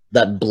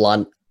that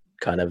blunt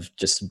kind of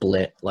just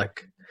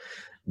like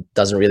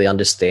doesn't really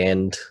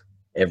understand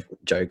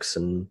jokes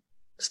and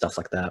stuff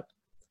like that.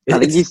 I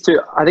think he's too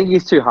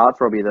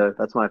heartthrobby though.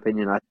 That's my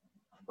opinion.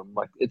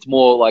 Like it's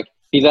more like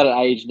he's at an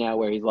age now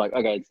where he's like,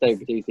 okay, it's Dave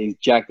Batista. He's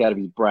jacked out of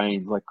his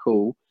brain. Like,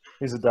 cool.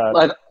 He's a dad.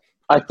 Like,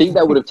 I think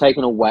that would have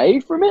taken away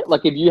from it.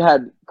 Like, if you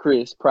had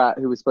Chris Pratt,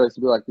 who was supposed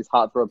to be like this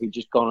heartthrob, he'd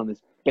just gone on this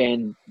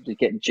bend, just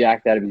getting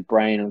jacked out of his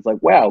brain, and it's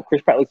like, wow,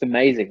 Chris Pratt looks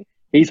amazing.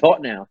 He's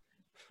hot now.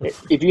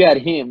 If you had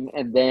him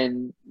and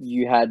then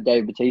you had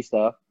Dave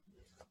Batista,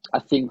 I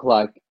think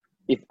like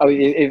if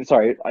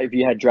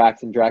you had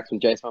Drax and Drax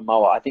with Jason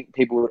Momoa, I think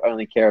people would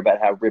only care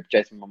about how ripped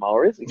Jason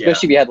Momoa is,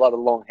 especially if he had like the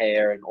long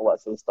hair and all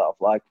that sort of stuff.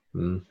 Like,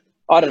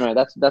 I don't know.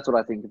 That's what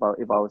I think if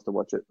I was to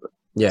watch it. But.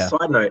 Yeah.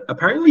 Side note: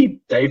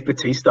 apparently, Dave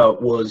Batista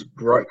was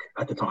broke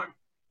at the time.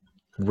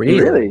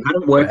 Really? He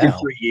hadn't worked in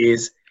 3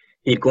 years.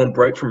 He'd gone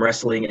broke from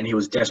wrestling, and he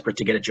was desperate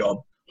to get a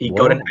job. He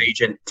got an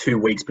agent 2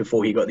 weeks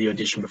before he got the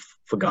audition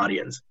for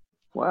Guardians.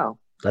 Wow,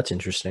 that's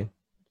interesting.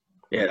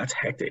 Yeah, that's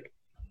hectic.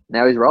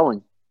 Now he's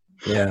rolling.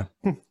 Yeah.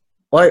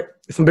 Like,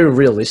 if I'm being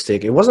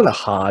realistic, it wasn't a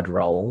hard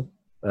role.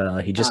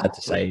 He just had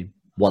to say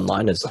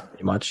one-liners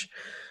pretty much.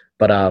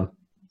 But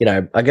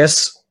I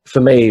guess for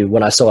me,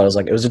 when I saw it, I was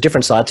like, it was a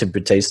different side to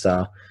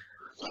Batista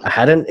I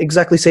hadn't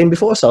exactly seen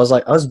before, so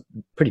I was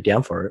pretty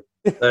down for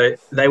it. So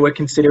they were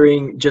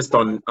considering just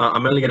on.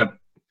 I'm only going to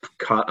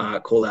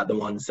call out the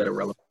ones that are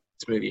relevant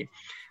to this movie.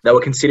 They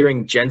were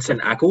considering Jensen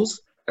Ackles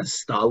as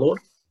Star-Lord.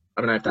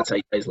 I don't know if that's how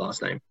you say his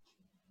last name.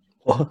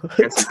 What?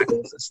 Jensen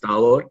Ackles as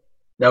Star-Lord.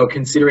 They were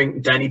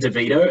considering Danny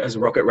DeVito as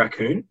Rocket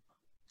Raccoon.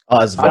 Oh,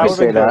 it's I very could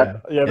see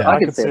that. Yeah, I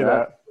could see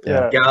that.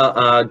 Yeah.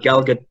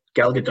 Gal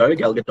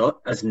Gadot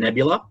as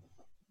Nebula.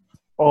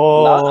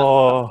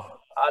 Oh.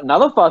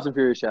 Another Fast and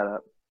Furious shout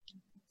out.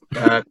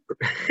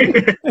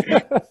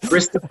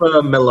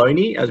 Christopher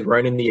Meloni as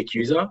Ronan the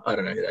Accuser. I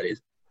don't know who that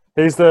is.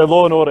 He's the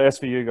Law and Order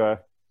SVU guy.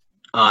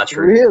 Ah,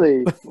 true.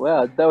 Really?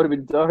 Wow, that would have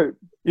been dope.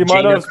 You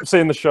might not have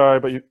seen the show,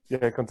 but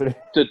continue.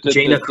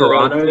 Gina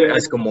Carano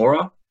as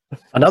Gamora.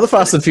 Another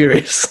Fast and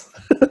Furious.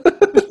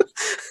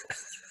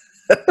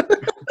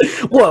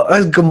 What?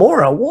 As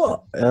Gamora?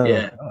 What? Oh,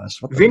 Yeah.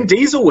 gosh, what Vin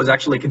Diesel was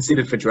actually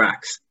considered for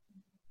Drax.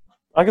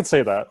 I could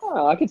see that.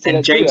 Oh, I could see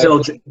And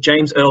that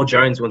James Earl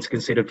Jones was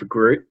considered for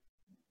Groot.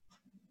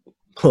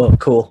 Oh,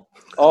 cool.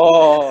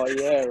 Oh,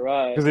 yeah,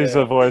 right. Because he's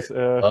the voice.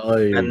 Oh,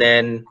 And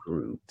then,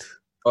 Groot.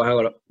 oh, hang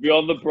on.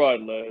 Beyond the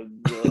Pride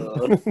Land.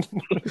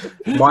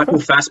 Michael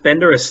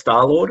Fassbender as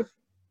Star-Lord.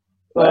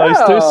 Oh, he's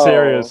too Wow.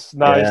 serious.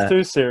 No, Yeah. he's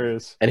too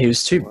serious. And he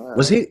was too. Wow.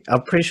 Was he?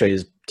 I'm pretty sure he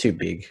was too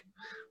big.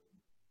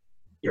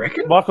 You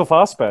reckon? Michael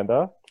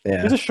Fassbender.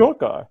 Yeah. He's a short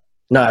guy.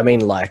 No, I mean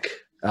like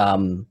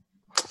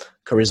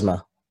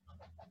charisma.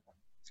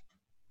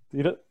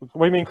 What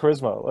do you mean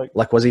charisma?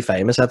 Like, was he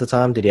famous at the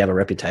time? Did he have a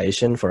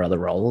reputation for other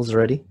roles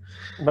already?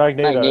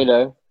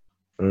 Magneto.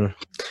 Magneto.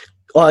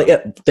 Oh,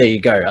 yeah. There you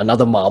go.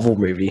 Another Marvel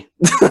movie.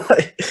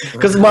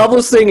 Because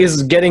Marvel's thing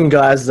is getting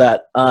guys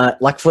that,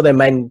 like, for their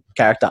main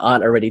character,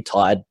 aren't already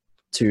tied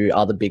to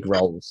other big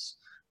roles,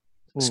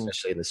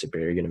 especially in the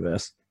superhero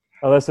universe.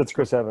 Unless it's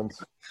Chris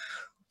Evans.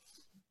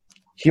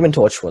 Human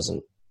Torch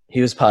wasn't. He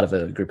was part of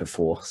a group of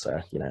 4,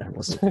 so it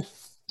wasn't.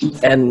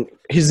 And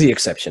he's the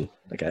exception.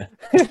 Okay.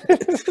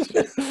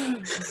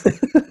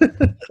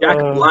 Jack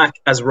Black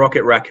as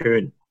Rocket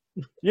Raccoon.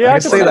 Yeah, I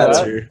can see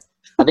that too.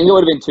 I think it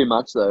would have been too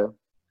much, though.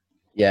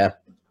 Yeah.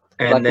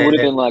 And It would have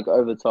then been, like,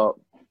 over the top.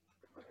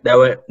 they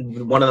were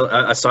one of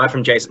the, aside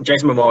from Jason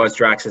Momoa as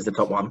Drax is the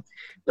top one,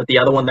 but the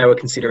other one they were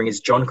considering is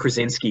John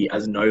Krasinski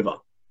as Nova.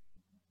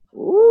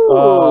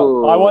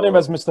 Ooh. I want him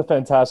as Mr.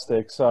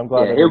 Fantastic, so I'm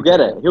glad. Yeah, he'll get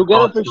it. He'll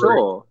get it for true.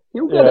 sure.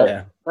 He'll get Yeah. it.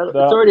 Yeah. It's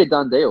already a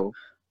done deal.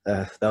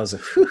 That was a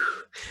whew.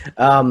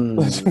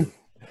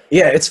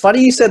 Yeah, it's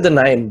funny you said the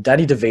name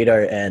Danny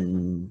DeVito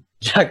and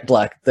Jack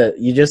Black, that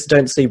you just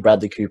don't see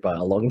Bradley Cooper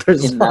along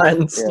those In that-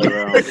 lines.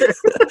 yeah,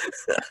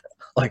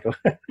 Like,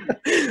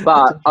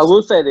 But I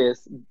will say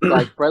this,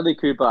 like Bradley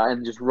Cooper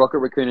and just Rocket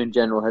Raccoon in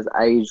general has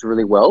aged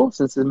really well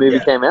since the movie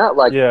Yeah. came out.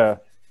 Like, Yeah.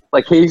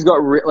 like he's got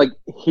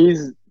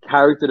his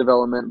character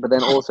development, but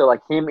then also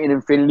like him in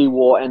Infinity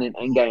War and in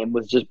Endgame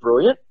was just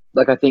brilliant.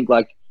 Like I think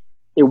like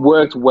it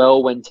worked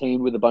well when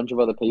teamed with a bunch of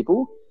other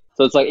people.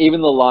 So it's like even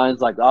the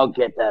lines like "I'll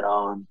get that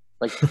on,"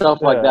 like stuff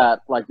like that.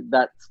 Like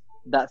that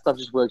stuff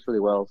just works really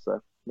well. So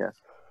yeah.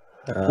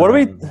 What do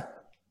we?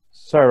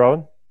 Sorry,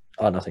 Robin.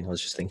 Oh, nothing. I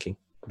was just thinking.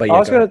 But I yeah,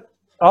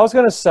 was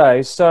gonna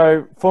say.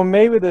 So for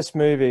me with this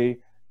movie,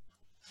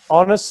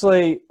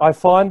 honestly, I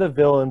find the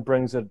villain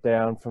brings it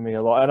down for me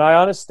a lot, and I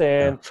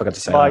understand. forgot to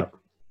say Like, that.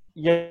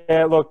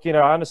 yeah, look,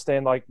 I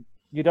understand. Like,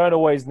 you don't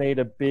always need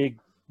a big,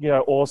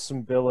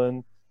 awesome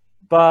villain,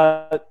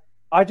 but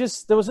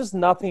there was just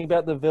nothing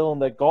about the villain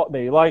that got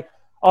me. Like,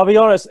 I'll be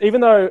honest,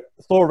 even though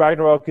Thor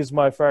Ragnarok is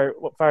my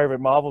favorite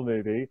Marvel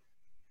movie,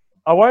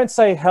 I won't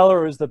say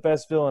Hela is the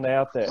best villain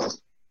out there,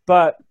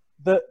 but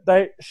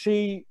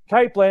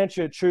Kate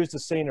Blanchett chews the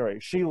scenery.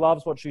 She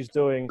loves what she's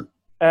doing,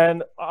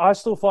 and I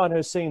still find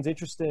her scenes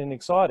interesting and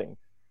exciting.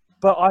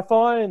 But I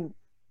find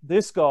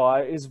this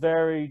guy is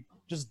very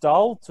just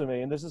dull to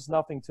me, and there's just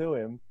nothing to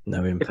him.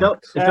 No It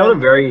impact. felt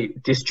very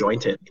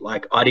disjointed.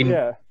 Like I didn't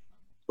Yeah.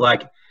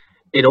 like.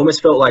 It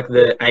almost felt like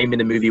the aim in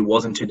the movie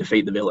wasn't to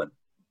defeat the villain.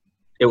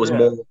 It was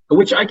more,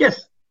 which I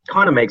guess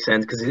kind of makes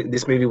sense because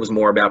this movie was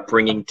more about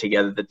bringing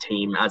together the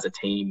team as a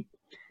team,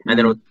 and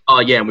then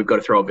and we've got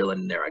to throw a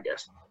villain in there, I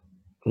guess.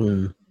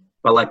 Mm.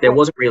 But like there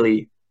wasn't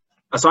really,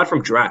 aside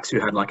from Drax,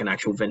 who had like an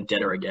actual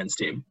vendetta against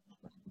him,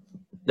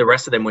 the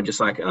rest of them were just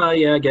like, oh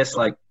yeah, I guess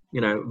like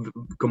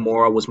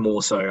Gamora was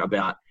more so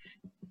about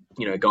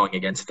going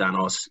against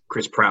Thanos.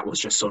 Chris Pratt was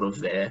just sort of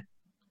there.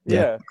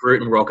 Yeah.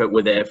 Groot and Rocket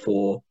were there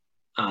for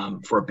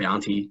a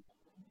bounty.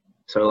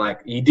 So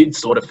like you did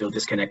sort of feel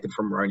disconnected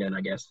from Ronan,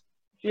 I guess.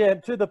 Yeah,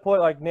 to the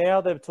point, like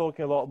now they're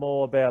talking a lot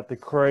more about the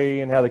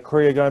Kree and how the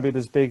Kree are going to be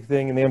this big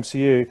thing in the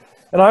MCU.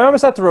 And I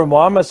almost have to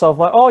remind myself,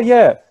 like, oh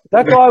yeah,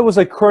 that guy was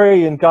a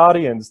Kree in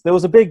Guardians. There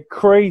was a big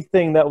Kree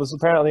thing that was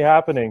apparently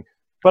happening,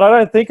 but I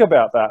don't think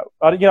about that.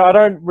 I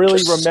don't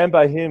really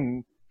remember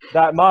him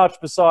that much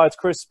besides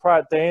Chris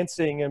Pratt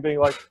dancing and being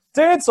like,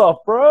 "Dance off,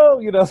 bro!"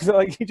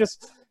 Like he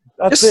just.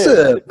 That's Just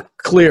it. to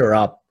clear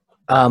up,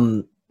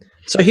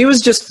 so he was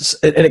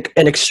just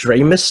an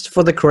extremist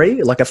for the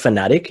Kree, like a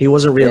fanatic. He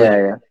wasn't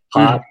really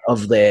part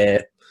of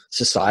their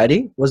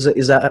society.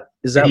 Is that?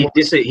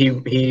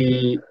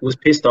 He was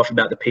pissed off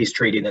about the peace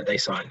treaty that they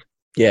signed.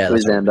 Yeah.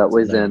 Where's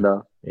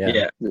Xander?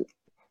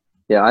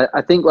 Yeah.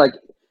 I think like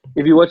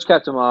if you watch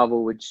Captain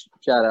Marvel, which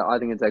shout out, I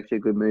think it's actually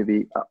a good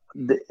movie.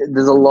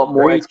 There's a lot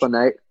more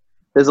explanation.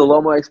 there's a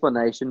lot more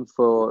explanation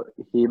for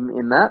him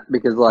in that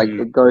because like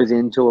it goes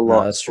into a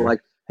lot. That's true.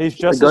 Like he's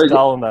just as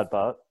dull in that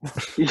part.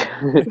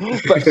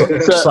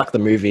 Just like the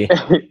movie.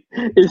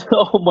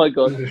 Oh my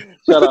god!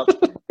 Shut up.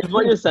 It's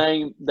what you're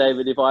saying,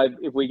 David.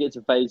 If we get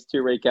to phase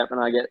 2 recap and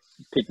I get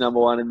pick number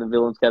 1 in the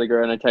villains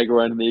category and I take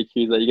Ronan the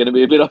Accuser, you're going to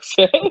be a bit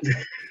upset.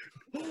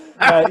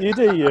 You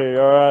do you.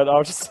 All right.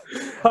 I'll just.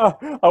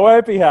 I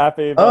won't be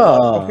happy.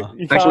 But,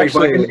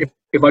 actually,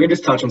 if I can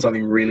just touch on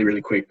something really,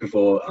 really quick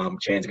before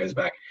Chance goes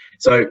back.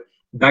 So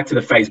back to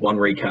the phase 1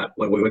 recap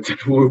where we were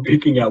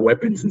picking our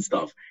weapons and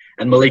stuff,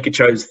 and Malika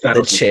chose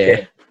Thanos'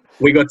 chair.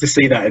 We got to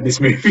see that in this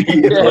movie.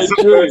 Yeah,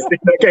 true.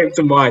 That came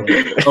to mind.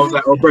 I was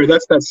like, "Oh, bro,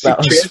 that's sick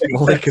chair."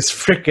 Malika's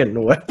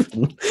freaking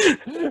weapon.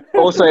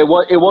 Also, it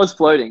was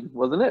floating,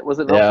 wasn't it? Was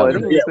it not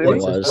floating? Yeah, it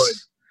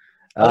was.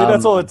 I think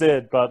that's all it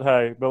did. But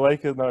hey,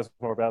 Malika knows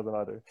more about it than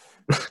I do.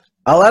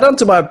 I'll add on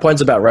to my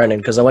points about Ronan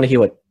because I want to hear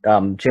what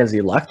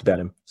Chansey liked about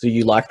him. So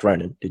you liked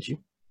Ronan, did you?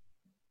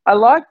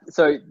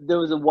 So there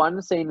was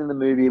one scene in the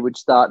movie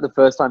which the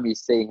first time you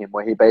see him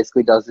where he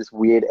basically does this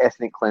weird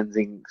ethnic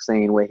cleansing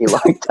scene where he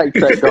like takes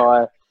that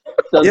guy,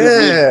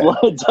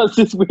 does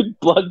this weird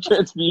blood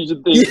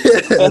transfusion thing.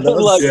 Yeah, and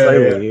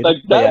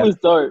that was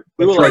dope.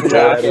 We were like,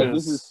 wow, okay,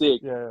 this is sick.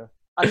 Yeah.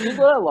 I think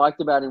what I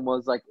liked about him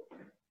was like,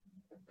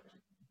 what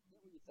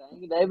you're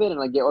saying, David,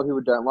 and I get why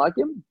people don't like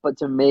him, but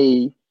to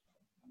me,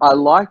 I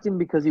liked him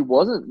because he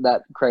wasn't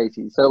that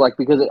crazy. So, like,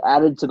 because it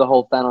added to the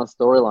whole Thanos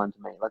storyline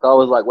to me. Like, I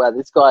was like, wow,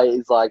 this guy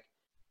is like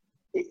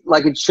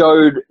it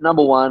showed,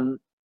 number one,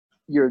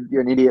 you're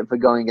an idiot for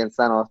going against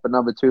Thanos, but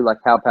number two, like,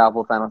 how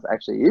powerful Thanos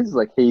actually is.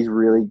 Like, he's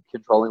really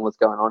controlling what's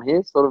going on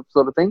here, sort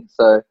of thing.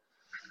 So,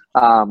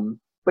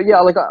 but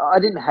yeah, like, I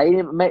didn't hate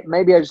him.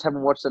 Maybe I just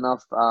haven't watched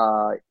enough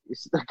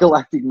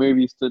galactic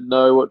movies to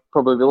know what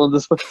proper villains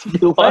are supposed to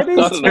be like.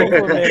 Maybe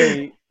for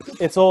me,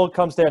 it all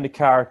comes down to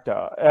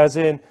character, as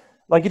in,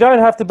 like, you don't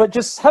have to, but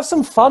just have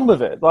some fun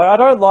with it. Like, I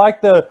don't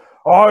like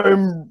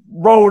I'm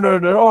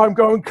Ronan and I'm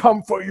going to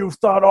come for you,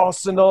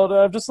 Thanos, and all that.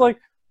 I'm just like,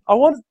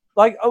 what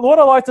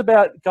I liked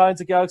about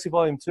Guardians of the Galaxy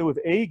Volume 2 with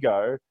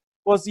Ego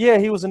was, yeah,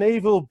 he was an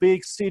evil,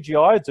 big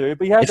CGI dude,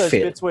 but he had those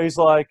bits where he's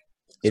like,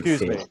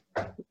 excuse me,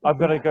 I'm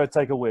going to go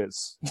take a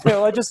whiz. You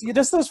know, like just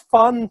those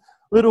fun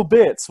little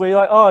bits where you're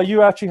like, oh,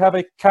 you actually have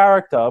a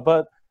character,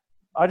 but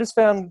I just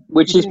found...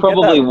 Which is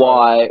probably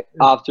why,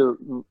 after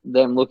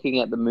them looking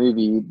at the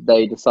movie,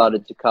 they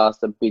decided to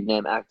cast a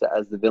big-name actor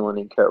as the villain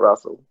in Kurt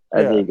Russell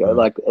as Ego.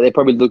 Like, they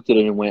probably looked at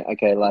it and went,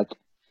 okay, like,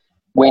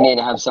 we need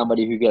to have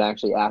somebody who can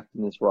actually act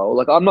in this role.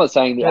 Like, I'm not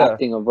saying the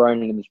acting of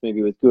Ronan in this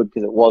movie was good,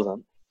 because it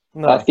wasn't.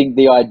 No. I think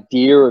the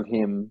idea of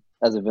him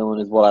as a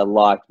villain is what I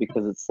liked,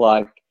 because it's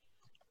like,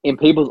 in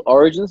people's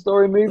origin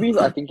story movies,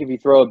 I think if you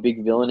throw a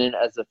big villain in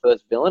as the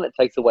first villain, it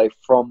takes away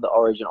from the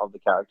origin of the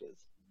characters.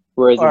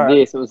 Whereas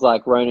this, it was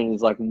like Ronan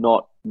is like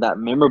not that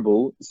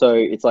memorable. So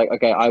it's like,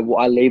 okay, I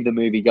leave the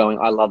movie going,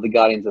 I love the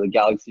Guardians of the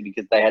Galaxy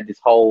because they had this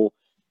whole,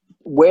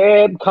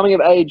 we're coming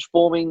of age,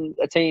 forming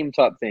a team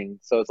type thing.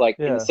 So it's like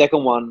in the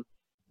second one,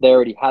 they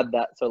already had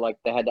that. So like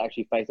they had to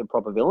actually face a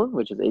proper villain,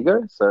 which is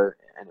Ego. So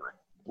anyway.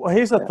 Well,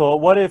 here's the thought.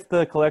 What if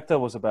the Collector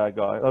was a bad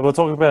guy? Like, we'll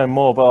talk about him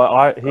more,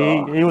 but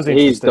he was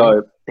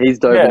interesting. He's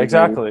dope. Yeah,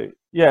 exactly.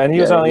 Yeah, and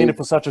he was only in it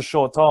for such a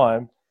short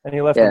time, and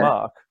he left a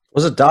mark.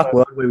 Was it Dark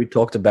World where we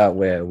talked about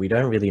where we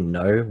don't really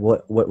know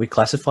what we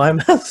classify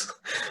him as?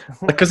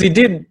 Because he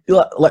did,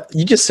 like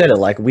you just said it,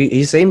 like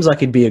he seems like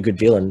he'd be a good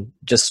villain,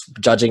 just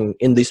judging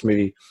in this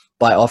movie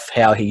off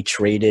how he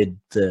treated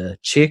the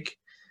chick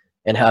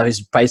and how he's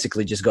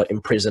basically just got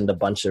imprisoned a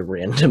bunch of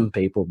random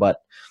people. But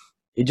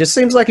it just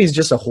seems like he's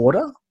just a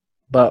hoarder,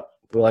 but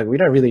we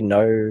don't really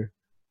know.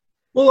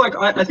 Well, like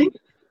I think,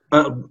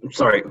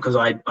 sorry, because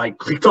I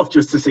clicked off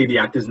just to see the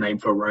actor's name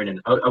for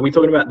Ronan. Are we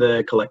talking about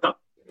the Collector?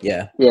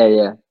 Yeah.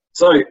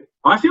 So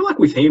I feel like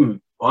with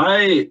him,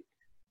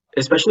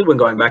 especially when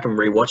going back and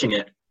rewatching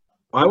it,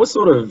 I was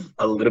sort of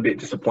a little bit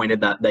disappointed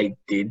that they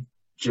did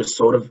just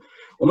sort of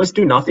almost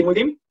do nothing with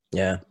him.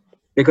 Yeah.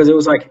 Because it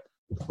was like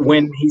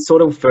when he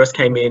sort of first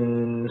came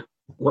in,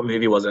 what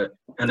movie was it?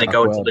 And they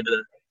go and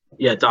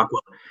deliver Dark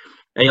World.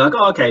 And you're like,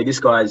 oh, okay, this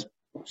guy's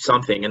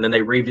something. And then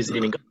they revisit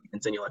him in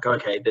Guardians, and you're like,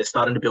 okay, they're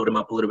starting to build him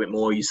up a little bit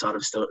more. You sort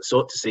of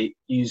see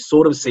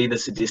the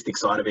sadistic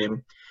side of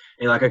him.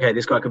 And you're like, okay,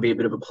 this guy could be a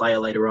bit of a player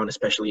later on,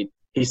 especially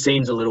he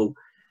seems a little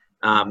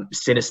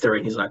sinister,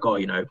 and he's like, oh,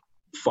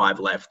 5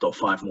 left or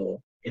 5 more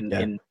in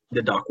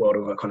the Dark World,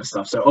 all that kind of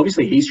stuff. So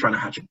obviously he's trying to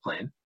hatch a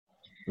plan.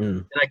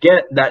 And I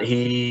get that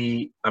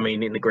in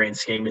the grand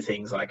scheme of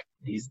things, like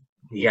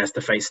he has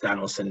to face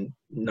Thanos and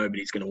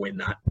nobody's going to win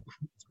that.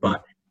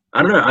 But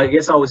I don't know. I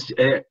guess I was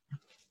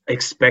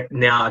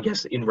now, I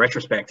guess in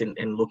retrospect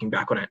and looking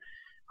back on it,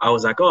 I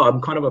was like, oh,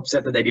 I'm kind of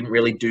upset that they didn't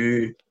really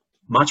do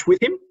much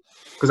with him.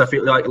 Because I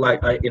feel like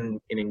in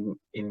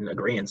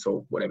agreeance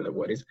or whatever the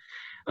word is,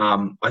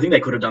 I think they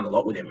could have done a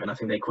lot with him, and I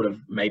think they could have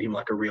made him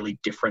like a really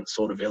different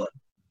sort of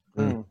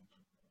villain.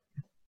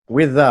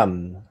 With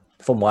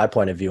from my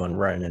point of view on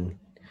Ronan,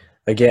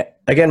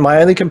 again,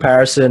 my only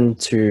comparison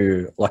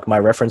to like my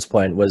reference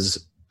point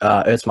was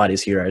Earth's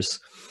Mightiest Heroes,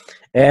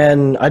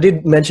 And I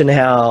did mention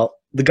how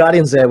the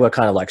Guardians there were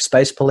kind of like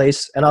space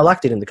police, and I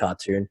liked it in the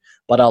cartoon,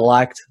 but I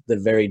liked the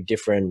very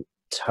different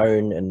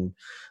tone and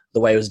the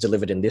way it was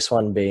delivered in this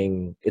one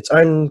being its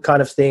own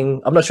kind of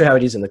thing. I'm not sure how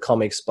it is in the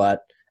comics,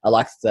 but I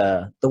liked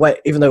the way,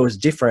 even though it was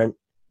different,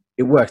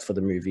 it worked for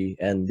the movie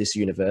and this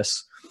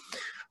universe.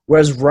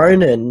 Whereas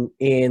Ronan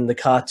in the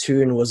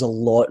cartoon was a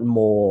lot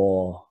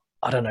more,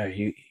 I don't know,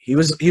 he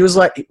was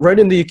like,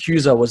 Ronan the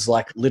Accuser was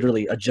like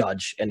literally a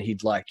judge, and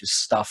he'd like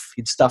just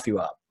he'd stuff you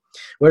up.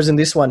 Whereas in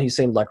this one, he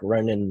seemed like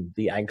Ronan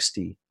the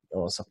Angsty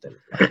or something.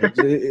 Like,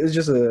 it was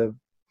just I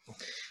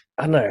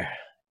don't know.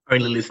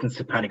 Only listens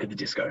to Panic at the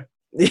Disco.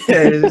 Yeah,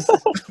 it's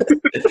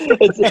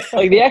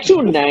like the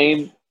actual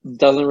name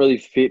doesn't really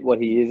fit what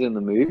he is in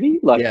the movie.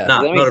 Like, Yeah. does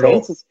that Not make at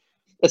all. sense?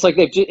 It's like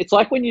it's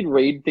like when you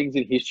read things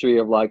in history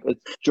of like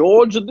it's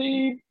George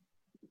the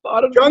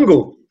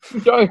Jungle.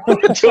 George of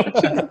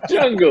the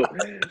Jungle.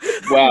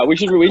 Wow, we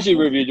should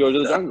review George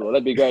of the Jungle.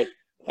 That'd be great.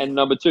 And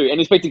number 2, and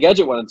Inspector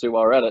Gadget 1 and 2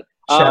 while we're at it.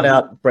 shout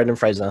out Brendan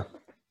Fraser.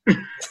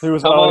 Who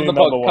was Come on only the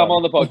number one. come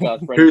on the podcast,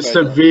 Who Brendan Fraser,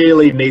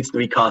 severely needs to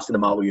be cast in the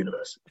Marvel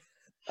Universe.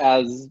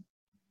 as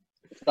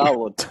Star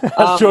Wars.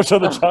 That's George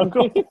of the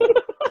Jungle.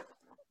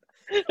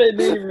 They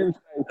didn't even say-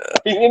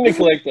 He's in the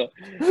collector.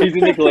 He's in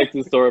the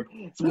collector's store.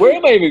 So where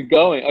am I even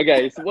going?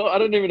 Okay, so well, I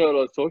don't even know what I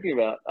was talking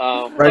about.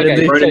 Ronan Okay,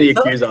 the- Ronan the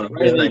so- Accuser. His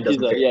Ronan the name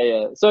doesn't Accuser, fit.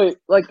 yeah. So,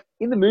 like,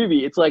 in the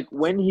movie, it's like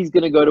when he's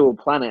going to go to a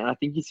planet, and I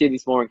think you see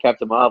this more in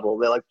Captain Marvel,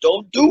 they're like,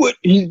 don't do it.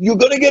 You're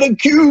going to get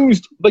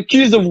accused. But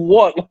accused of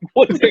what? Like,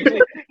 what's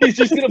actually, he's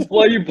just going to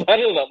blow your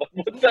planet up. Like,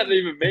 what does that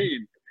even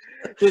mean?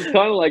 So it's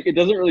kind of like, it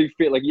doesn't really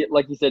fit. Like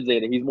you said,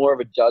 Zeta, he's more of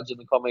a judge in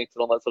the comics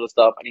and all that sort of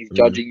stuff, and he's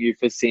judging you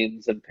for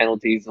sins and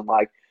penalties and,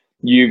 like,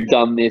 you've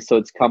done this, so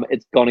it's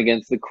gone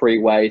against the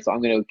Kree way, so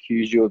I'm going to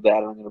accuse you of that,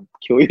 and I'm going to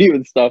kill you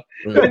and stuff.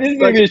 But in this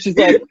movie, it's just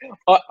like,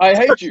 I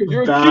hate you.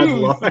 You're Bad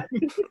accused. line.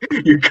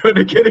 You're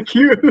gonna get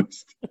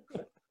accused.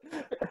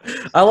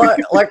 I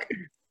like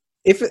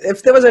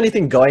if there was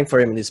anything going for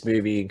him in this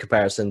movie in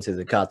comparison to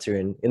the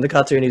cartoon. In the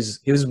cartoon,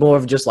 he was more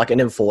of just like an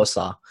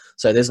enforcer.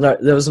 So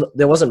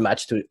there wasn't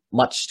much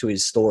to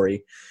his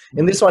story.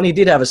 In this one, he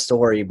did have a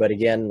story, but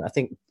again, I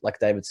think like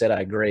David said,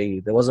 I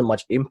agree. There wasn't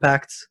much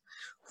impact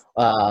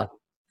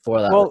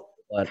for that. Well,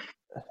 but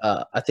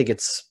I think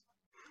it's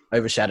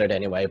overshadowed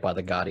anyway by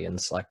the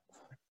Guardians. Like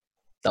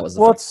that was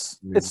the well, first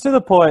it's to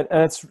the point,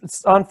 and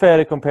it's unfair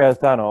to compare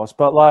Thanos,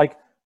 but like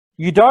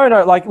you don't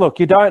know. Like, look,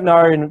 you don't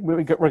know in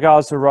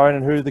regards to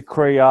Ronan who the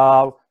Kree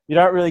are. You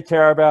don't really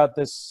care about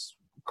this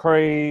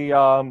Kree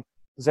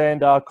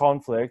Xandar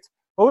conflict.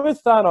 But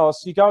with Thanos,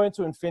 you go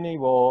into Infinity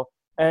War,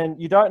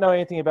 and you don't know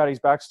anything about his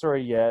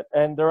backstory yet,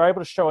 and they're able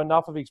to show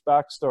enough of his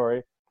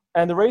backstory.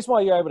 And the reason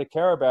why you're able to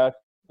care about it,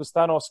 because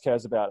Thanos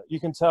cares about it.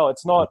 You can tell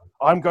it's not,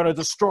 I'm going to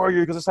destroy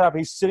you because this happened.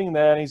 He's sitting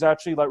there and he's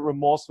actually like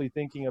remorsefully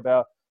thinking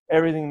about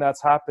everything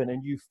that's happened,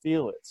 and you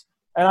feel it.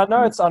 And I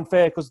know it's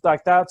unfair because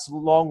like that's a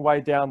long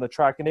way down the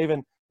track. And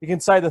even you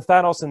can say the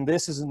Thanos in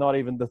this is not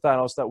even the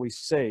Thanos that we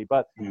see.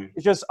 But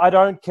it's just, I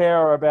don't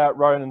care about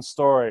Ronan's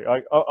story.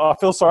 I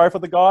feel sorry for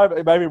the guy,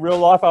 but maybe in real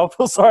life I'll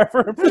feel sorry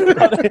for him.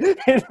 But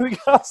in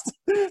regards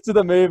to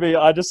the movie,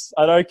 I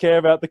don't care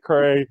about the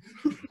Kree.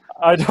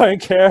 I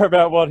don't care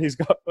about what he's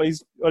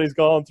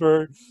gone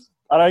through.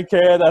 I don't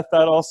care that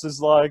Thanos is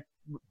like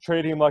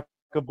treating him like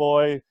a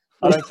boy.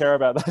 I don't care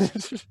about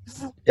that.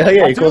 Yeah,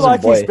 I he do calls like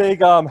him boy. his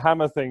big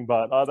hammer thing,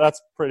 but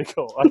that's pretty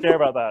cool. I care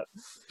about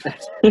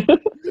that.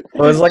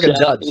 Well, it's like a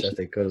judge, I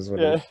think. Was what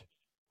Yeah.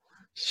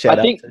 Shout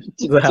I out think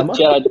to the hammer.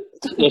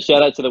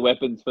 shout out to the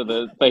weapons for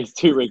the phase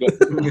 2 Rico.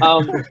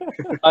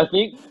 I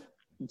think,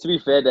 to be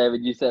fair,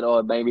 David, you said,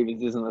 "Oh, maybe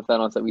this isn't the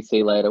Thanos that we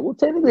see later." Well,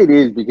 technically, it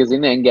is because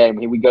in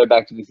Endgame, we go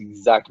back to this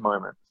exact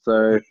moment.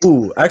 So,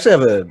 Ooh, I actually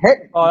have a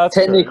That's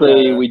true,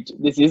 technically, yeah.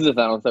 this is the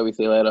Thanos that we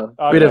see later.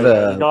 Okay, bit of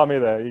yeah, a- you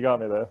got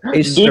me there.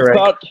 Easter egg.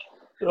 Cut.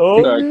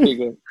 Oh, Sorry, keep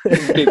going.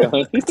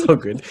 It's all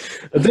good.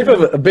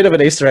 A bit of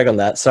an Easter egg on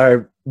that.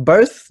 So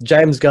both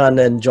James Gunn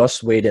and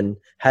Joss Whedon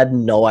had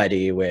no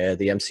idea where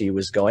the MCU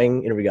was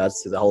going in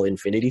regards to the whole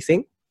Infinity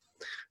thing.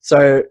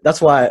 So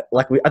that's why,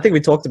 I think we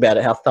talked about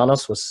it, how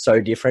Thanos was so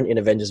different in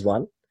Avengers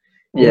 1.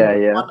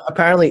 Yeah.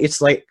 Apparently,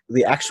 it's like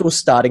the actual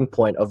starting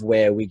point of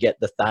where we get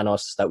the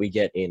Thanos that we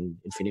get in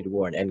Infinity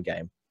War and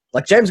Endgame.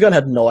 Like, James Gunn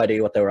had no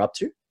idea what they were up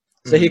to.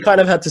 So he kind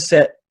of had to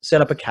set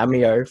up a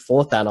cameo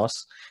for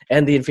Thanos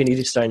and the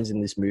Infinity Stones in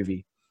this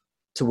movie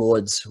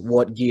towards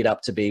what geared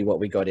up to be what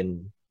we got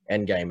in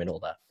Endgame and all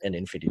that, and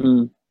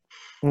Infinity.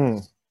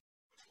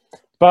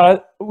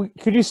 But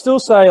could you still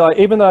say, like,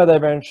 even though they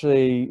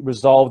eventually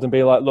resolved and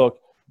be like, look,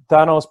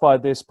 Thanos by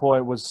this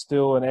point was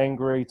still an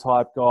angry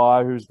type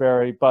guy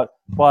but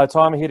by the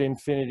time he hit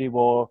Infinity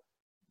War,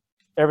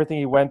 everything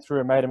he went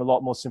through made him a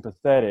lot more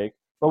sympathetic.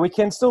 But we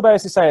can still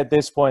basically say at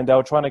this point they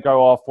were trying to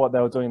go off what they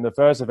were doing in the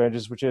first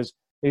Avengers, which is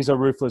he's a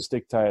ruthless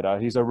dictator.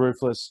 He's a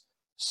ruthless,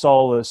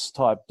 soulless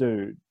type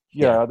dude.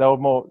 Yeah, they were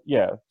more,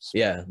 yeah.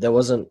 Yeah, there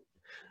wasn't...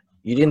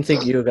 You didn't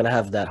think you were going to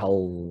have that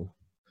whole...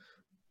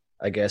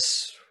 I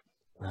guess...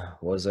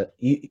 What was it?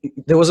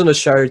 There wasn't a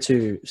show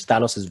to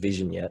Thanos'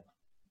 vision yet.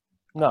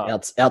 No.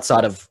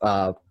 outside of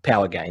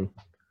power gain.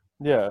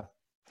 Yeah.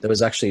 There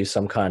was actually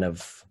some kind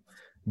of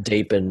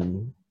deep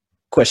and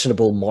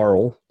questionable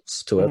morals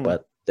to it,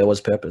 but there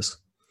was purpose.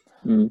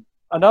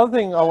 Another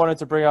thing I wanted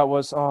to bring up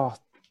was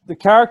the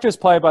character is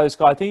played by this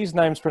guy. I think his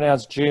name's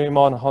pronounced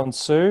Jimon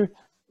Honsu.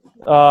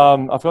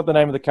 I forgot the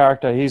name of the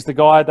character. He's the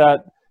guy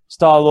that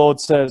Star-Lord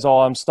says, "Oh,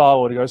 I'm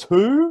Star-Lord." He goes,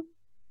 "Who?"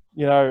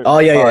 You know. Oh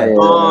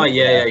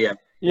yeah.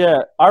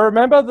 Yeah, I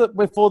remember that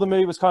before the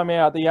movie was coming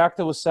out, the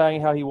actor was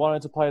saying how he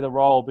wanted to play the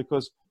role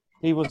because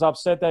he was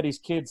upset that his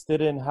kids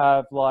didn't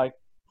have like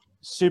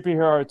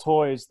superhero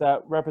toys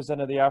that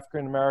represented the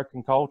African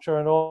American culture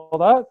and all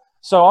that.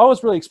 So I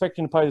was really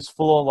expecting to play this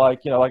full-on,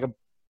 like, you know, like a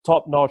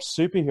top-notch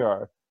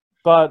superhero.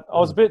 But I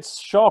was a bit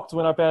shocked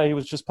when I found out he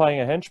was just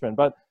playing a henchman.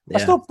 But I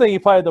still think he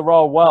played the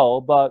role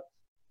well. But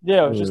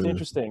yeah, it was just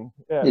interesting.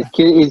 Yeah.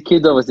 His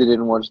kids obviously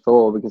didn't watch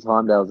Thor because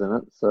Heimdall's in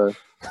it. So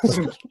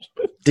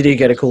did he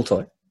get a cool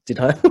toy? Did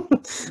I?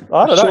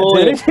 I don't know.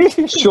 Did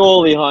he?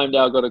 Surely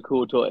Heimdall got a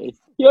cool toy.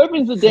 He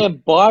opens the damn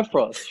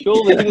Bifrost.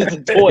 Surely he needs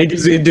a toy.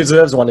 He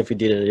deserves one if he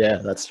did it. Yeah,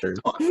 that's true.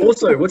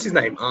 Also, what's his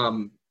name?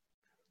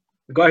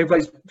 The guy who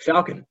plays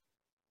Falcon.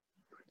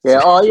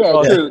 Yeah. Oh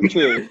yeah.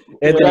 True.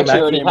 We actually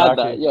already had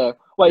that. Yeah.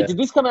 Wait, did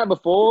this come out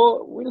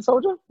before Winter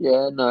Soldier?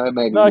 Yeah. No,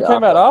 maybe. No, it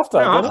came out after.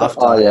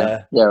 Oh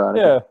yeah. Yeah. Right.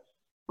 Yeah. It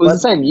was the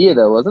same year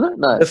though, wasn't it?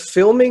 No. The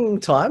filming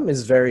time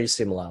is very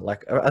similar.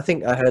 Like I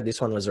think I heard this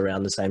one was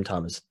around the same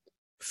time as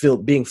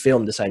being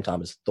filmed the same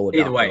time as Thor.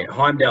 Either way,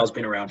 Heimdall's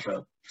been around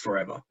for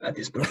forever at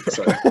this point.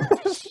 So.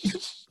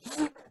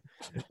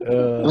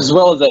 As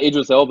well as that,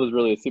 Idris Elba's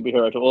really a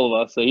superhero to all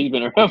of us, so he's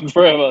been around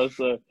forever.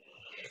 So,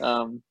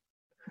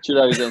 should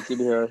have his own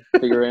superhero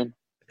figure in.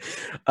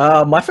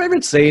 My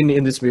favorite scene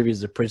in this movie is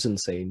the prison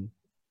scene.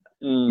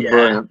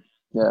 Brilliant.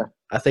 Yeah.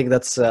 I think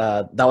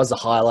that was the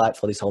highlight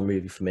for this whole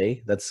movie for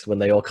me. That's when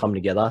they all come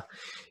together.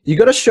 You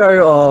got a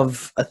show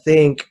of, I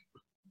think,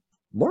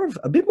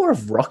 a bit more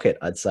of Rocket,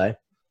 I'd say.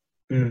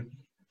 And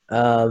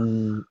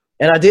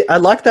I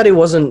like that it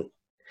was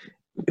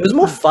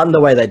more fun the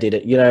way they did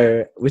it. You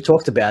know, we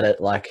talked about it,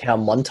 like how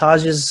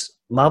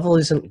Marvel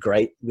isn't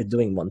great with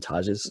doing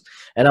montages.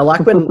 And I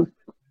like when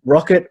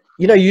Rocket,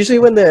 you know, usually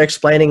when they're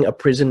explaining a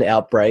prison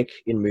outbreak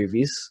in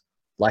movies,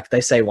 like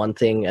they say one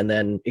thing and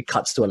then it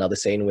cuts to another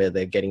scene where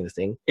they're getting the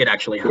thing. It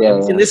actually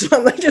happens. In this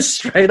one, they just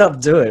straight up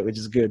do it, which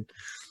is good.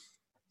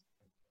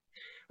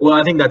 Well,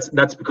 I think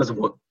that's because of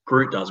what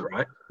Groot does,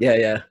 right?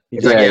 Yeah.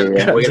 He's like,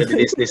 we're going to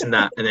do this, and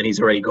that. And then he's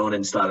already gone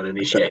and started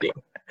initiating.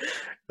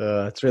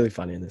 It's really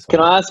funny in this one.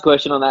 Can I ask a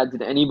question on that?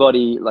 Did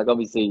anybody, like,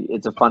 obviously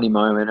it's a funny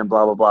moment and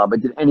blah, blah, blah,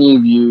 but did any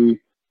of you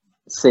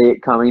see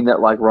it coming that,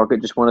 like,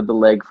 Rocket just wanted the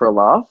like for a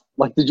laugh?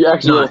 Like, did you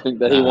actually all think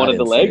that he wanted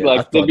the leg? Like,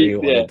 I thought he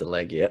wanted the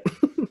leg, yeah.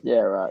 Yeah,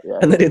 right, yeah.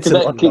 And then it's an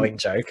ongoing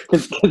joke.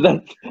 Because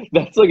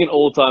that's like an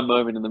all-time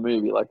moment in the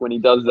movie. Like, when he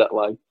does that,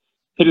 like,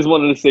 he just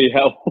wanted to see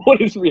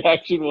what his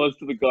reaction was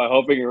to the guy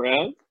hopping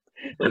around.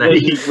 And then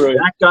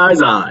that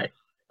guy's eye.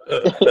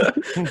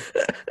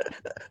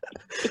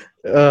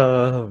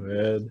 Oh,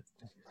 man.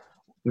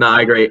 No,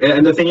 I agree.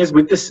 And the thing is,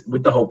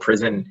 with the whole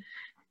prison,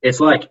 it's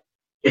like,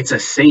 it's a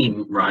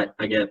scene, right?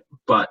 I get,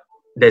 but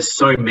there's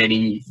so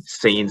many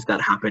scenes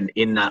that happen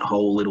in that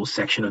whole little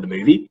section of the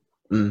movie.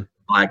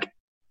 Like,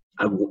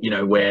 you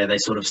know, where they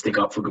sort of stick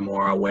up for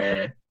Gamora,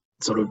 where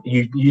sort of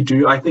you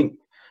do, I think,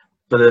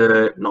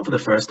 not for the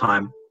first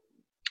time,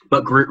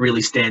 but Groot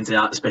really stands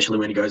out, especially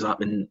when he goes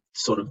up and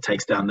sort of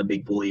takes down the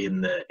big bully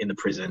in the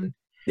prison.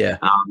 Yeah.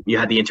 You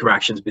had the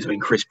interactions between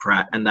Chris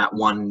Pratt and that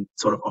one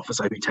sort of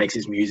officer who takes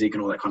his music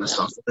and all that kind of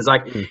stuff. There's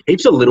like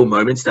heaps of little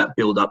moments that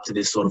build up to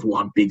this sort of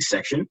one big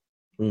section.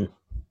 And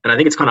I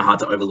think it's kind of hard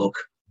to overlook.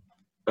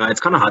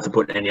 It's kind of hard to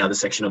put any other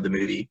section of the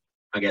movie,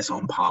 I guess,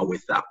 on par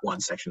with that one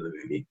section of the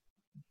movie.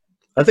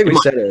 I think we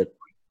said it.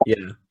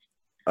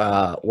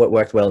 Yeah. What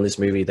worked well in this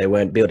movie, they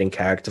weren't building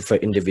character for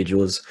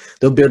individuals.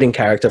 They were building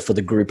character for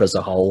the group as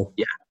a whole.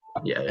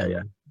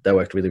 Yeah. That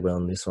worked really well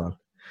in this one.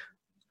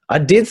 I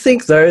did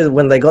think, though,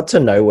 when they got to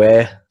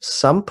Nowhere,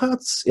 some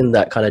parts in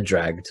that kind of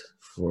dragged.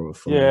 For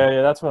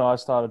yeah, that's when I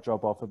started to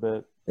drop off a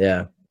bit.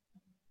 Yeah.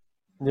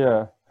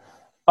 Yeah.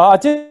 I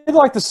did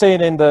like the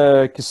scene in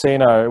the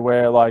casino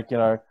where, like, you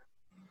know,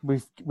 we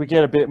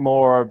get a bit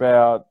more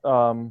about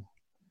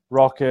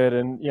Rocket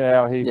and, you know,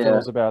 how he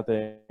feels about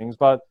things.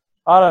 But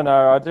I don't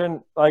know. I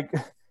didn't, like,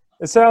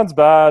 it sounds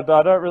bad,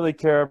 but I don't really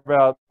care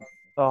about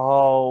the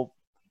whole...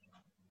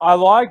 I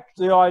like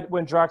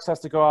when Drax has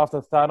to go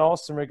after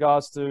Thanos in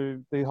regards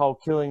to the whole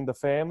killing the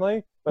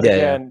family. But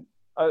again,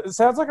 it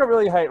sounds like I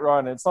really hate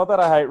Ronan. It's not that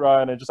I hate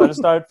Ronan. I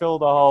just don't feel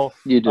the whole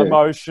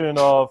emotion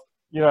of,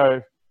 you know,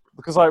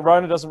 because like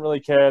Ronan doesn't really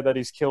care that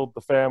he's killed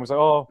the family. He's like,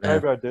 oh,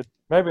 maybe I did.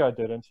 Maybe I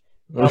didn't.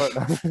 I don't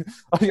know.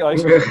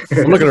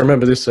 I'm not going to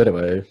remember this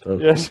anyway.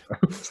 Yes.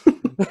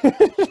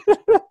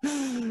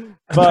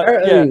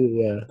 But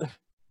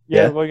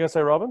yeah. What were you going to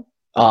say, Robin?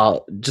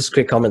 Just a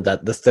quick comment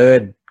that the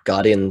third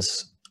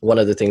Guardians, one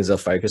of the things they'll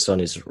focus on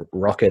is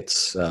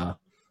Rocket's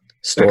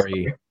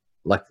story,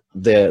 like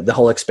the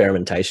whole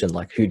experimentation,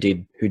 like who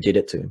did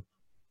it to him.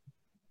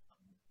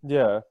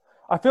 Yeah,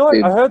 I feel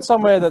like I heard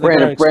somewhere that they're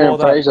going to explore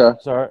Fraser.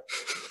 Sorry.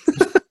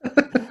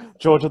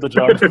 George of the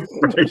Jungle.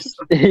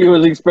 He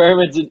was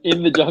experimented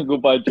in the jungle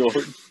by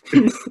George.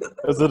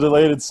 There's a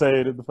deleted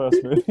scene in the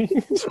first movie.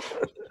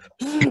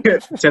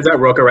 Turns out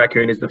Rocket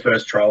Raccoon is the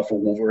first trial for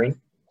Wolverine.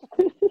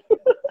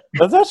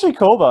 That's actually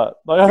cool, but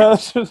like,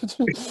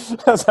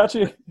 that's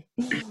actually.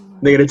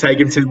 They're going to take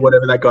him to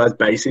whatever that guy's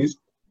base is.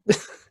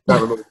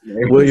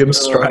 William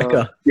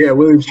Stryker. Yeah,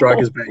 William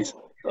Stryker's base.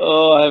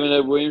 Oh, I haven't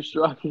had William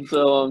Stryker in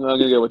so long. I'm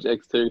going to go watch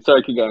X2.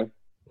 Sorry, keep going.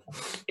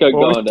 Go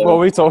on, what are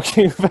we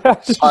talking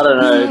about? I don't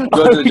know.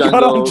 George of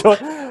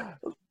the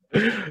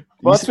Jungle.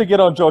 Once we get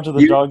on George of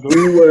the Jungle.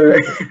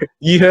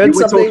 You heard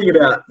something? We were talking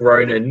about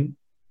Ronan.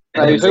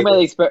 You were talking about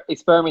the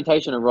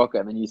experimentation of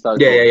Rocket, and then you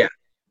started. Yeah.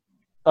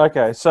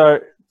 Okay, so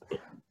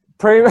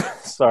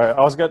sorry,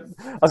 I was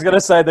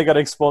gonna say they're gonna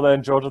explore that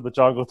in George of the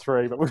Jungle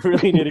 3, but we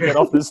really need to get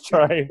off this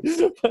train.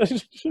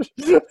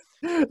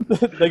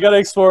 They're gonna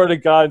explore it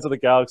in Guardians of the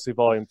Galaxy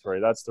Volume 3.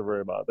 That's the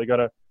rumor. They're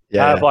gonna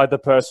have like the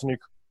person who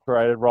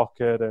created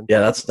Rocket, and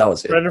that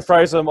was it. Brendan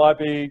Fraser might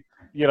be.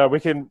 You know, we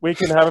can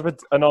have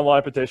an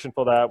online petition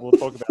for that. We'll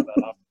talk about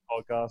that after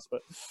the podcast.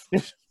 But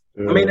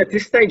I mean, at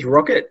this stage,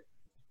 Rocket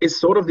is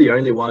sort of the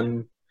only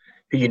one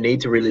who you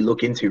need to really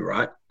look into,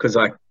 right? Because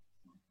like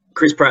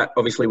Chris Pratt,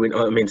 obviously,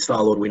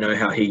 Star-Lord, we know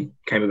how he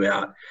came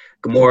about.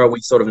 Gamora,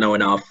 we sort of know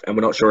enough, and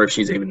we're not sure if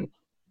she's going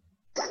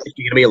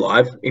to be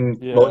alive in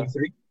Volume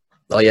 3.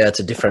 Oh yeah, it's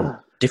a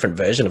different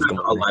version of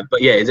Gamora. Alive,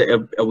 but yeah,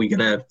 are we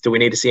gonna? Do we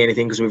need to see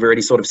anything? Because we've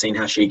already sort of seen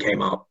how she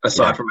came up,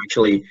 aside from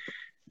actually.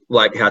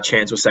 Like how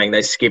Chance was saying,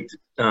 they skipped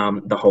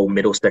the whole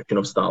middle section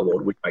of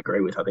Star-Lord, which I agree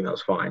with. I think that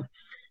was fine.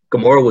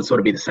 Gamora would sort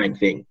of be the same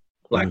thing.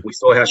 Like, we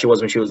saw how she was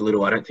when she was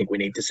little. I don't think we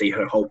need to see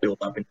her whole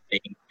build-up into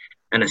being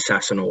an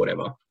assassin or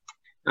whatever.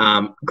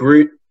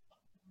 Groot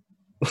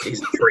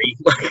is a tree.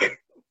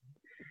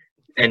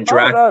 And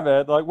Drax... I don't know,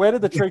 man. Like, where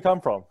did the tree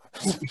come from?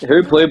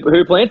 Who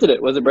planted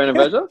it? Was it Brendan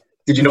Fraser?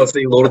 Did you not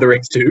see Lord of the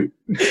Rings 2?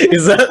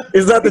 Is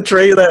that the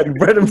tree that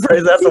Brendan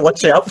Fraser has to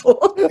watch out for?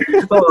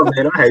 Oh,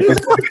 man, I hate this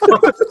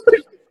podcast.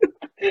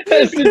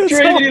 That's the tree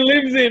that he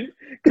lives in.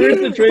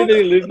 Groot's the tree that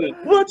he lives in.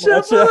 Watch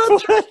out for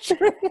that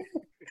tree.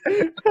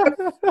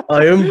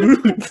 I am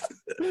Groot.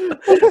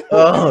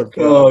 Oh, God.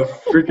 Oh,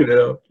 freaking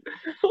hell.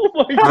 Oh,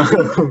 my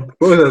God.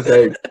 What was I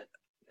saying?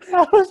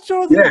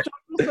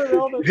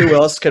 Who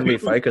else can we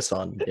focus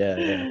on? Yeah.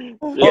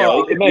 Rocket's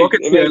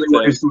the only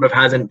one who sort of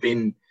hasn't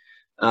been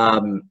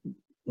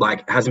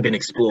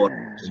explored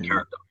as a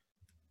character.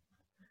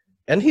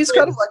 And he's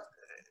kind of like,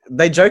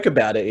 they joke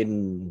about it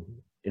in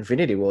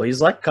Infinity War.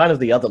 He's like kind of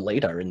the other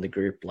leader in the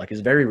group. Like, he's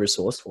very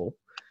resourceful.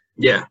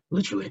 Yeah,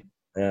 literally.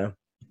 Yeah.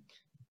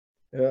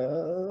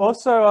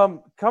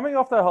 Also, coming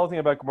off that whole thing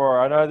about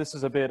Gamora, I know this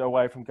is a bit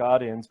away from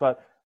Guardians,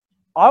 but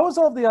I was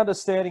of the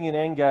understanding in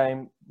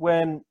Endgame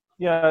when,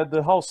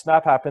 the whole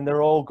snap happened,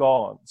 they're all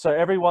gone. So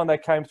everyone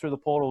that came through the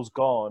portal is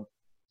gone.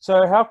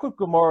 So how could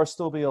Gamora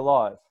still be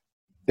alive?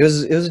 It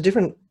was a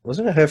different,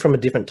 wasn't it her from a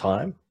different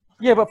time?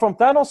 Yeah, but from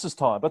Thanos'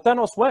 time. But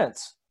Thanos went.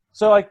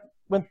 So like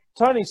when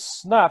Tony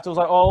snapped, it was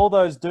like, all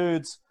those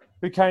dudes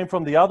who came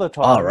from the other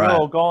time, they're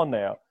all gone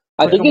now.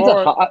 I think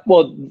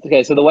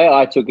Gamora... so the way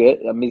I took it,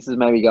 this is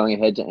maybe going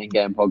ahead to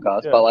Endgame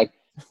podcast, but like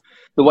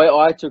the way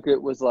I took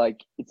it was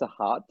like, it's a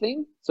heart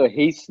thing. So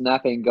he's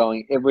snapping,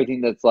 going,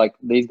 everything that's like,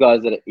 these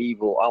guys that are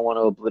evil, I want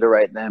to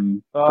obliterate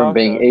them from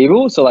being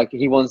evil. So like,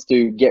 he wants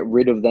to get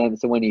rid of them.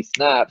 So when he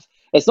snaps,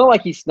 it's not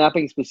like he's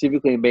snapping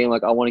specifically and being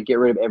like, I want to get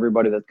rid of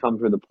everybody that's come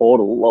through the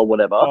portal or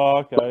whatever.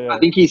 I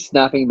think he's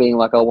snapping being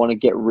like, I want to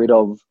get rid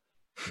of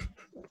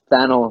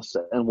Thanos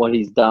and what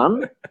he's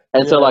done.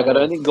 And so like, I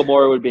don't think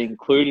Gamora would be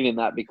included in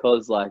that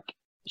because like,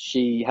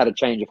 she had a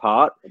change of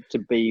heart to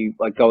be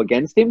like go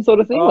against him sort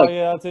of thing.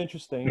 That's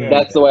interesting. Yeah.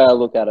 That's the way I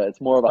look at it. It's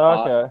more of a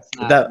heart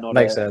snap, that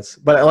makes sense.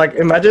 But like,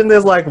 imagine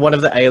there's like one of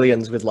the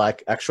aliens with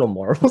like actual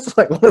morals,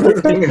 like one of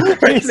the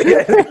crazy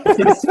aliens.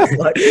 He's just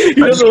like, he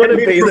doesn't want to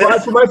be there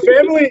for my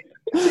family.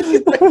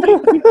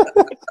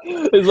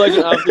 It's like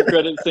an after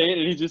credit scene,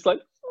 and he's just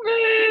like.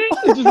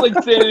 He's just like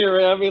standing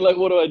around me, like,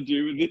 what do I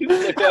do with this?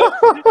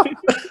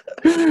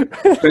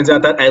 Turns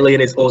out that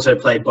alien is also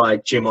played by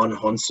Jimon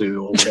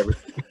Honsu or whatever.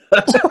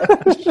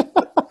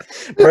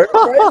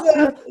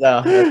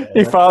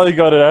 He finally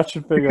got an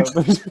action figure.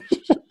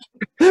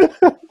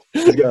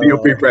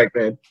 You'll be break,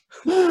 man.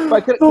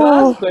 But can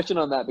I ask a question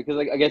on that? Because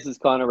I guess it's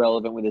kind of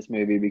relevant with this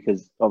movie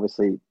because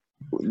obviously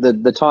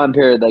the time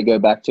period they go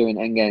back to in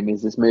Endgame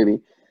is this movie.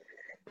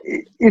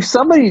 If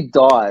somebody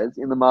dies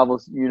in the Marvel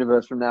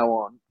universe from now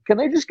on, can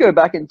they just go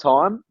back in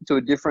time to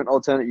a different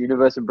alternate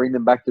universe and bring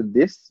them back to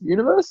this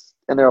universe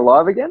and they're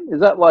alive again? Is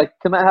that like,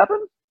 can that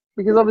happen?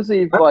 Because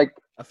obviously, if like...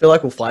 I feel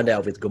like we'll find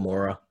out with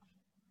Gamora.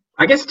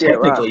 I guess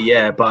technically,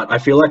 but I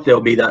feel like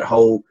there'll be that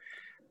whole,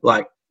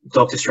 like,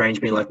 Doctor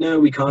Strange being like, no,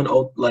 we can't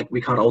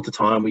alter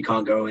time, we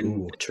can't go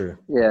and... Ooh, true.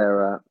 Yeah,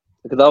 right.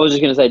 Because I was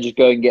just going to say, just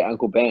go and get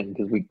Uncle Ben,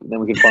 because then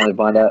we can finally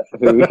find out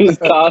who his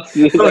cast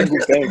is. Uncle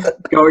Ben.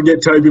 Go and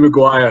get Tobey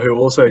Maguire, who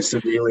also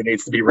severely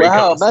needs to be recast.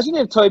 Wow, imagine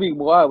if Tobey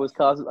Maguire was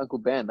cast as Uncle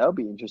Ben. That would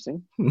be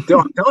interesting. I'm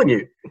telling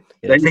you,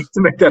 they need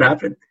to make that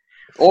happen.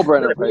 Or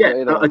Brendan Fraser.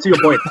 Yeah, to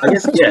your point, I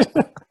guess, yeah,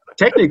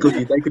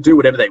 technically they could do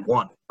whatever they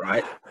want,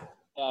 right?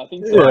 Yeah, I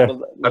think so. Yeah.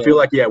 I feel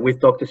like, with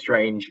Doctor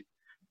Strange,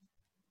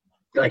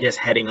 I guess,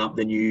 heading up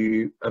the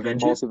new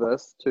Avengers.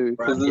 Multiverse, too.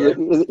 Right,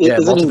 Isn't Yeah,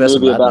 his Multiverse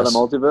of movie about the Madness.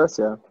 multiverse?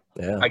 Yeah.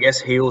 Yeah. I guess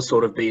he'll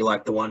sort of be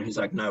like the one who's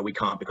like, no, we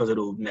can't, because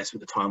it'll mess with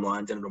the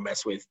timelines and it'll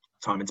mess with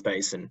time and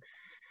space. And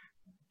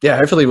Yeah,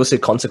 hopefully we'll see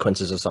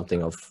consequences or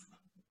something of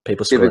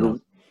people screwing up.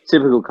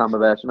 Typical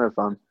Cumberbatch, no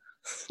fun.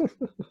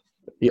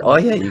 Oh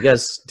yeah, you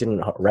guys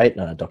didn't rate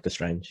Doctor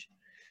Strange.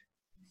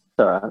 It's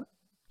all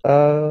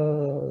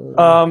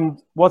right.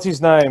 What's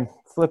his name? have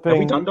we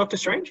Flipping done Doctor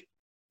Strange?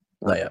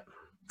 Oh yeah,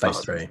 Phase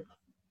Oh. 3.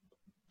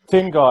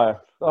 thin guy.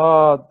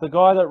 The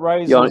guy that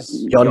raises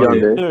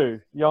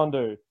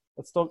Yondu.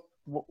 Let's talk.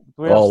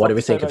 What do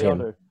we think of him?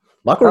 Yondu?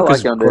 Michael I Rook like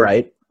is Yondu.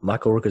 great.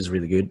 Michael Rook is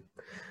really good.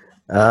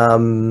 I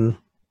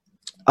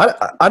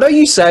know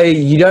you say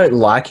you don't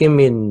like him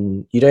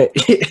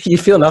you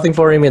feel nothing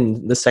for him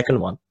in the second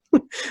one.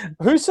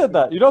 Who said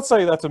that? You're not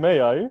saying that to me,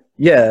 are you?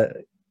 Yeah.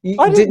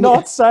 I did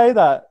not say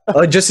that.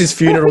 Oh, just his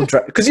funeral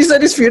because you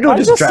said his funeral I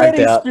just just said dragged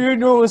his out.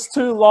 funeral was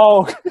too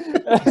long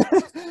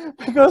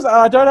because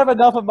I don't have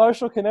enough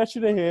emotional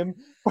connection to him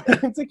for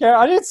him to care.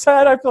 I didn't say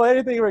I don't feel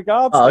anything in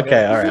regards to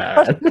Okay, him. all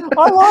right.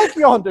 I like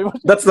Yondu.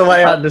 That's the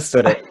way I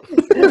understood it.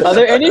 Are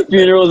there any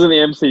funerals in the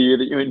MCU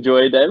that you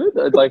enjoy,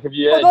 David? Like, have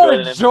you I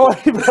don't enjoyed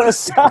an enjoy per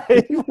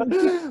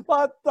se,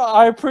 but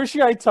I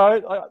appreciate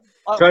Toad.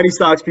 Tony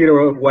Stark's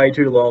funeral way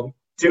too long.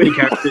 Too many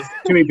characters.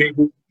 Too many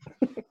people.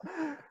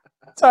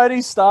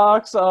 Tony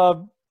Stark's.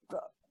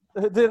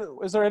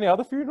 Is there any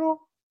other funeral?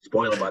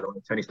 Spoiler, by the way.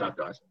 Tony Stark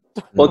dies.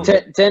 Well,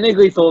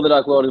 technically, Thor: The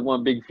Dark World is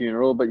one big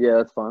funeral, but yeah,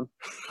 that's fine.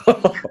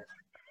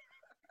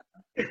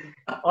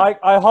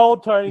 I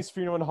hold Tony's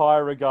funeral in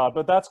higher regard,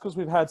 but that's because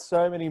we've had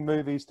so many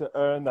movies to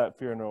earn that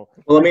funeral.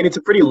 Well, I mean, it's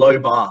a pretty low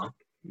bar.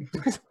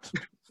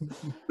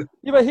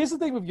 Yeah, but here's the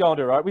thing with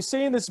Yondu, right? We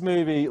see in this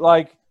movie,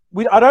 like,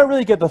 I don't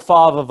really get the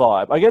father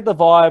vibe. I get the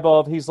vibe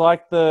of he's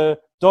like the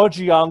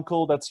dodgy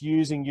uncle that's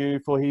using you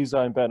for his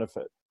own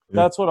benefit. Yeah.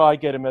 That's what I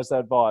get him as,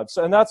 that vibe.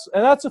 So, and that's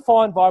a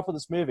fine vibe for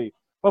this movie.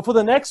 But for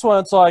the next one,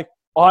 it's like,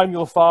 I'm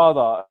your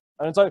father.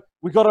 And it's like,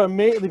 we got to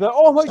immediately go,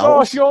 oh my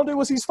gosh, Yondu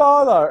was his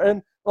father.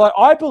 And like,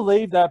 I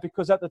believe that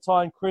because at the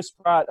time, Chris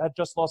Pratt had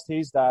just lost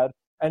his dad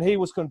and he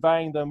was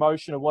conveying the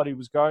emotion of what he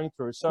was going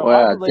through. So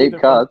I Wow, believe deep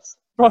it cuts.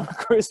 from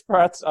Chris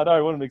Pratt's, I know,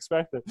 I wouldn't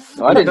expect it.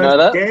 I didn't know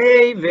that.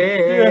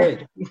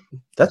 David.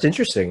 That's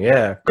interesting.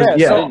 Yeah. Yeah, I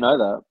Yeah. didn't know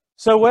that.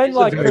 So when It's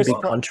like a very Chris,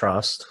 big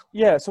contrast.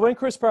 yeah, so when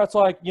Chris Pratt's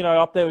like, you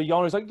know, up there with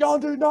Yondu, he's like,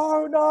 Yondu,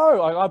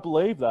 no, I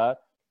believe that.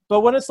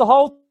 But when it's the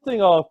whole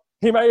thing of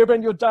he may have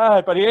been your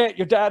dad, but he ain't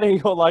your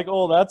daddy, or like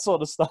all that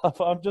sort of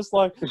stuff, I'm just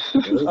like,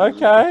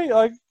 okay,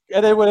 like.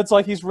 And then when it's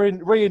like he's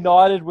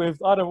reunited with,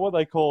 I don't know what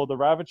they call the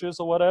Ravagers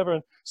or whatever,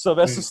 and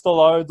Sylvester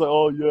Stallone's like,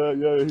 oh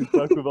yeah, he's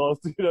back with us,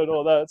 you know, and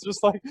all that. It's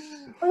just like,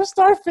 I just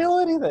don't feel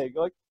anything.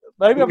 Like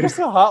maybe I'm just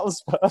a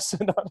heartless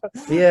person.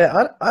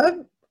 Yeah, I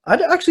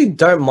actually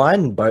don't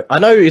mind both. I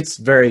know it's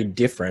very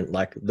different,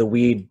 like the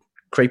weird,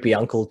 creepy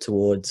uncle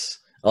towards.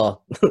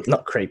 Oh,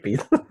 not creepy.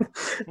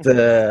 It's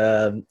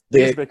a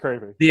bit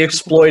creepy. The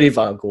exploitive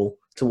uncle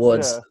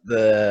towards Yeah.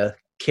 the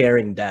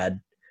caring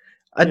dad.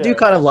 I do Yeah.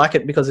 kind of like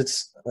it because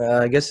it's,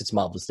 I guess it's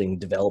Marvel's thing,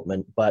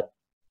 development, but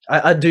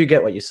I do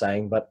get what you're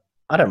saying, but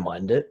I don't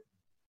mind it.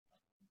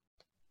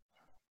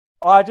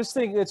 I just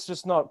think it's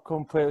just not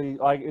completely,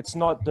 like, it's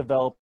not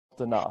developed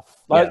enough.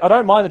 Like, Yeah. I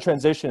don't mind the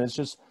transition. It's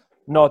just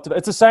not.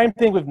 It's the same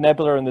thing with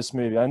Nebula in this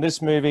movie. In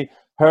this movie,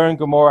 her and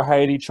Gamora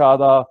hate each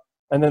other,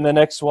 and then the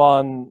next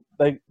one,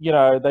 they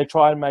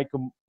try and make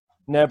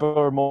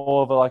Nebula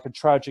more of a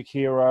tragic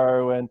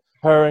hero, and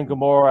her and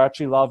Gamora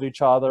actually love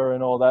each other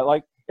and all that.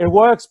 Like, it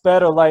works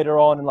better later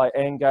on in like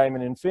Endgame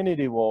and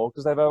Infinity War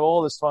because they've had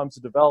all this time to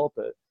develop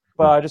it.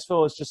 But I just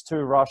feel it's just too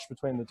rushed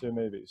between the two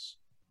movies.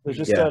 There's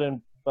just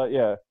certain, but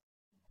yeah.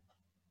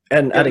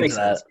 And Yeah, adding makes to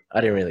that, sense. I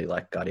didn't really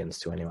like Guardians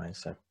 2 anyway,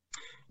 so.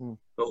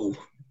 Oh,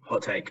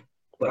 hot take.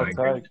 But I Hot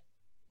agree. take.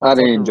 I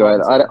didn't enjoy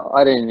it. Guardians.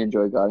 I didn't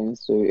enjoy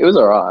Guardians 2. It was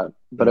alright,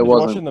 but it Did you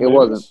watch wasn't. in the It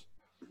movies? wasn't.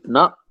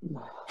 No.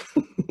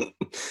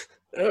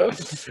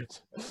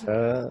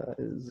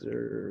 Is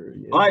there,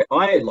 yeah.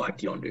 I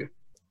liked Yondu,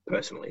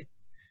 personally.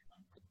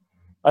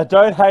 I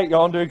don't hate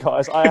Yondu,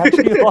 guys. I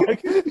actually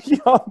like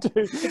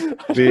Yondu.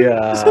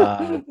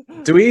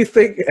 Do we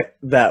think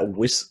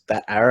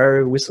that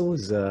arrow whistle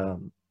is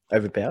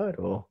overpowered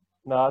or?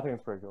 No, I think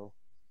it's pretty cool.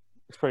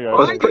 It's pretty It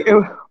was okay.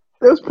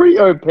 pretty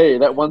OP.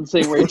 That one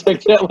scene where he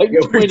takes out like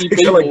 20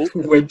 people. Like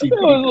 20 It people.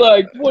 was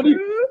like,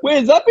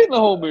 where's that been the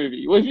whole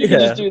movie? Well, if you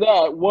can Yeah. just do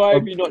that, why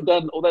have you not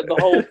done all that? The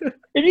whole,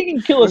 if you can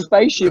kill a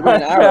spaceship with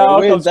an Great arrow, power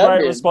where's comes that great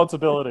been?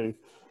 responsibility.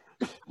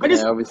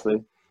 Yeah,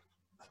 obviously.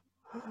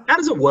 How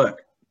does it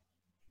work?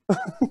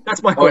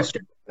 That's my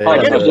question. Yeah,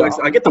 I get the- it works.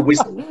 I get the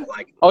whistle.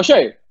 Like, I'll show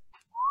you.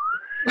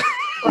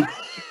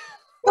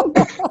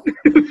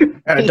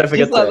 Alright, don't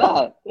forget Just like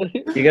that.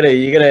 that.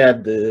 You gotta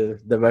add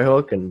the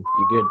mohawk and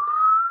you're good.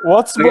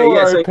 What's Okay, more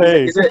yeah, so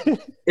OP?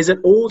 is it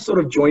all sort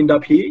of joined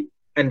up here,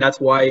 and that's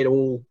why it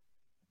all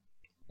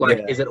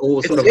is it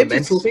all sort of a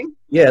mental thing?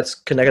 Yeah, it's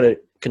connected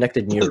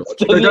neurally.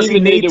 So does he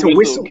need to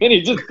whistle? Can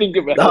he just think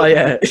about Oh it?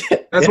 yeah,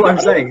 That's what I'm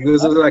saying.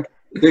 Because it's like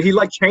he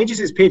like changes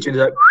his pitch and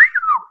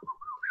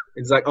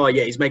it's like, oh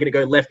yeah, he's making it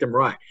go left and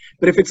right.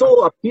 But if it's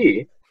all up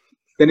here,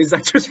 then is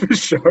that just for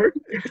show?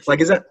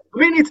 Like, is that? I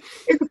mean, it's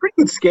a pretty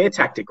good scare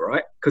tactic,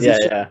 right? Because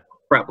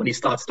crap, when he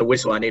starts to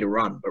whistle, I need to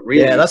run. But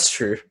really, yeah, that's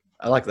true.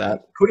 I like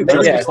that. Could it He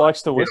just just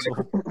likes to whistle.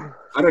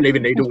 I don't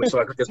even need to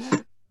whistle. I could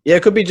just. Yeah,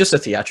 it could be just a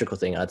theatrical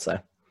thing, I'd say.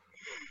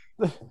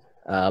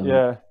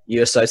 Yeah.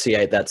 You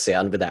associate that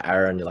sound with that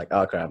arrow, and you're like,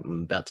 "Oh crap,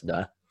 I'm about to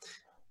die."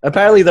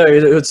 Apparently, though,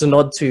 it's a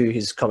nod to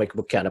his comic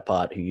book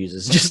counterpart who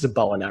uses just a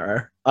bow and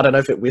arrow. I don't know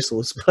if it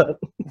whistles, but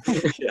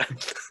yeah,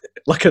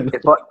 like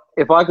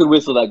If I could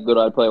whistle that good,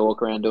 I'd play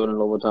walk around doing it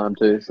all the time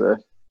too. So,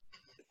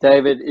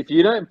 David, if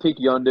you don't pick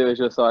Yondu as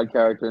your side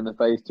character in the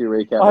Phase 2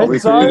 recap, I I'll be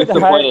don't pretty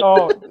disappointed. hate.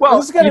 Oh, Well,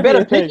 this is gonna you be better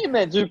a pick thing. him,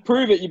 man. To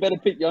prove it, you better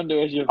pick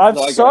Yondu as your I'm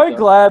side so character.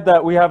 glad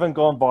that we haven't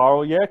gone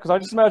viral yet, because I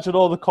just imagine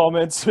all the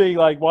comments being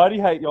like, "Why do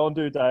you hate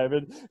Yondu,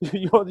 David?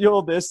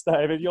 You're this,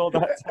 David. You're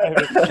that,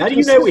 David." How do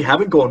you know we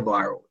haven't gone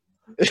viral?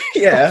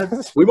 yeah,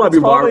 We might be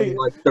It's probably- viral in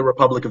like the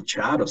Republic of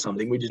Chad or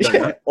something. We just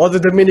don't know. or the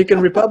Dominican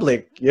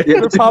Republic. Yeah. Yeah.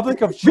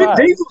 Republic of Vin Chad.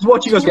 Diesel's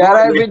watching us Shout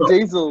right out Vin now.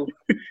 Diesel.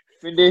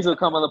 Vin Diesel,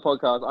 come on the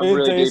podcast. I'm Vin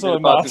really Diesel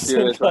deep and into Fast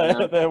and Mark Furious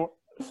right now.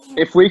 Sinclair.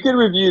 If we could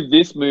review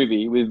this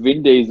movie with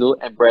Vin Diesel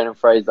and Brandon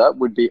Fraser,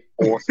 would be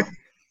awesome.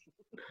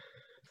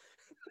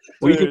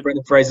 What do you think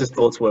Brendan Fraser's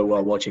thoughts were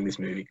while watching this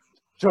movie?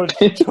 George.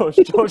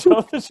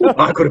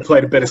 I could have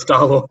played a better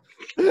Star-Lord.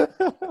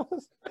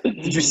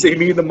 Did you see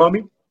me in The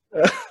Mummy?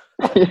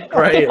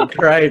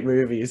 great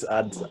movies,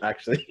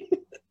 actually.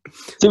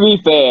 To be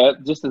fair,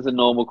 just as a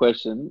normal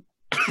question,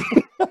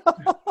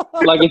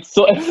 like it's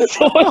sort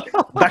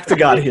of, Back to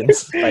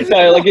Guardians.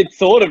 no, like it's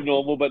sort of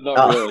normal, but not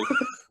Oh. really.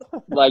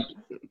 Like,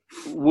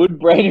 would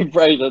Brandon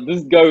Fraser?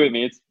 Just go with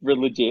me. It's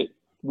real legit.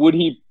 Would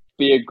he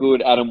be a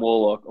good Adam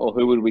Warlock, or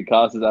who would we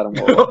cast as Adam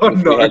Warlock? Oh,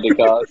 if no. we had to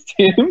cast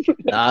him.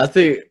 Nah, I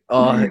think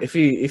if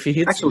he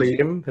hits Actually-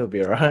 him, he'll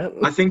be alright.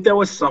 I think there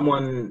was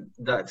someone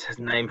that his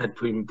name had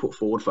been put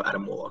forward for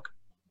Adam Warlock.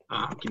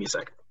 Give me a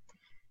sec.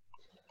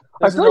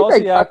 There's an feel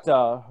like Aussie they-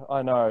 actor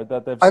I know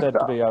that they've I said to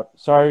felt- be up.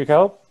 Sorry,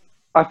 Caleb?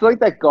 I feel like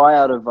that guy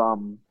out of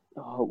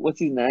what's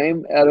his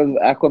name? Out of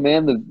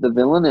Aquaman, the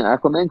villain in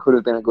Aquaman could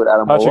have been a good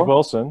Adam Patrick Warlock.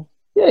 Wilson.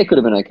 Yeah, he could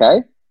have been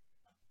okay.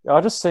 Yeah,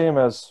 I just see him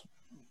as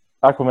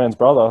Aquaman's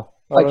brother.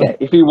 I don't Okay,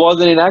 if he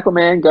wasn't in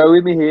Aquaman, go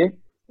with me here.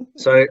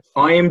 So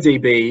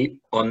IMDb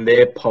on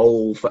their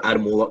poll for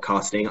Adam Warlock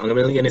casting, I'm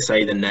only going to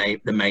say the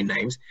main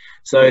names.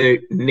 So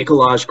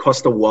Nikolaj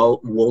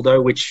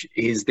Coster-Waldau, which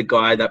is the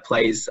guy that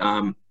plays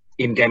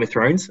in Game of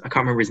Thrones. I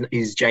can't remember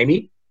his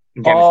Jamie.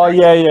 in Game of Oh, Thrones.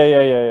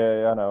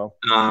 yeah, I know.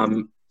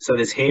 So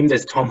there's him.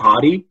 There's Tom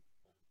Hardy.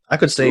 I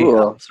could see.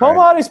 Ooh. Tom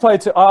Hardy's played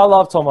too. I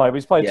love Tom Hardy.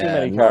 He's played too Yeah,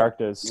 many not-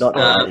 characters. Not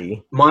Uh,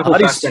 Hardy. Michael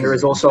Hardy's- Fassbender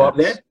is also up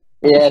there.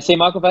 Yeah, see,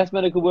 Michael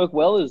Fassbender could work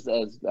well as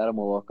Adam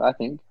Warlock, I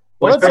think.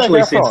 Well, What's Zac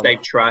especially since Efron? they've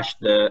trashed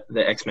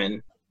the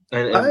X-Men.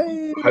 And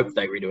I hope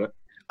they redo it.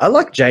 I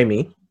like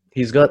Jamie.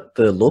 He's got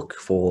the look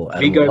for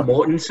Adam Viggo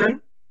Warlock.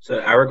 Mortensen, so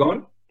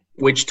Aragon,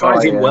 which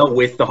ties in yeah. well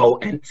with the whole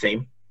Ent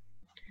theme.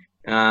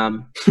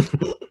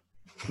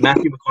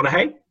 Matthew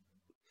McConaughey.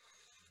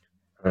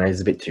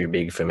 He's a bit too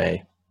big for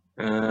me.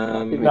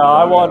 No,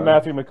 I want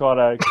Matthew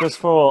McConaughey just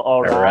for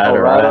all right.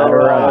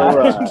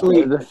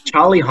 Alright.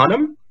 Charlie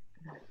Hunnam,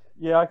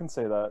 Yeah, I can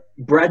see that.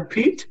 Brad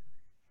Pitt,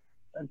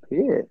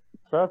 Pitt.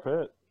 Brad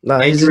Pitt. No,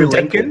 he's Andrew in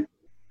Lincoln,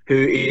 who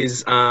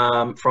is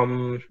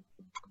from,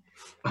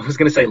 I was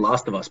going to say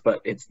Last of Us,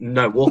 but it's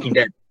Walking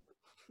Dead.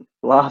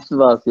 Last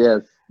of Us,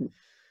 yes.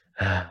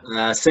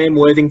 Deadpool. Sam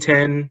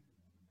Worthington,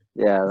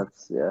 Yeah,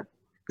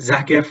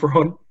 Zac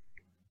Efron.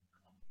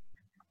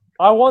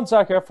 I want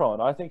Zac Efron.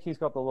 I think he's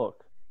got the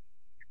look.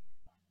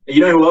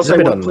 You know who else He's a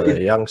they bit want on to play?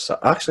 the young side.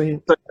 Actually,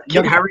 So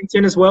Kit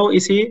Harington as well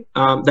is here.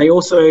 They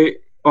also,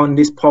 on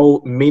this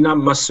poll, Mina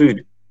Massoud,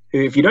 who,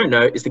 if you don't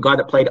know, is the guy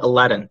that played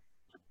Aladdin.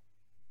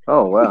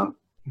 Oh, wow.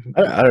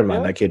 I don't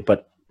mind Yeah. that kid,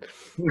 but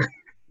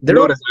they're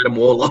Not as Adam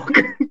Warlock.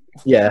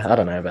 yeah, I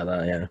don't know about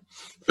that.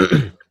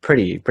 Yeah,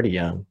 pretty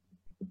young.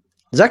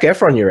 Zac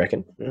Efron, you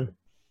reckon? Yeah.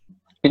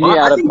 Can you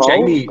I add a think poll?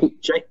 Jamie. Can,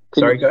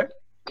 Sorry, go.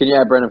 can you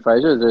add Brendan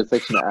Fraser? Is there a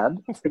section to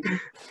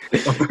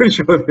add? I'm pretty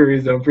sure there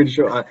is. I'm pretty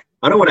sure.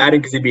 I don't want to add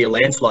him because he'd be a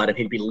landslide and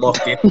he'd be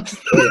locked in.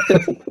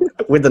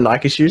 With the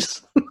Nike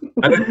shoes.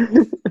 I,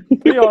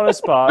 don't, Be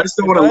honest, but I just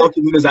don't want to lock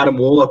him in as Adam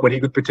Warlock when he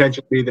could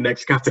potentially be the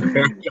next Captain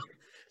America.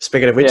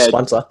 Speaking of which, Yeah.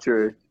 sponsor.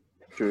 True.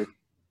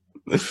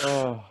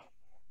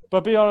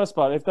 But be honest,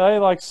 but if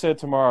they said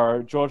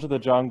tomorrow, George of the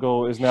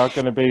Jungle is now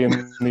going to be in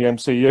the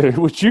MCU,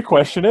 would you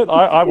question it?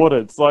 I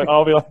wouldn't. It's like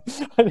I'll be like,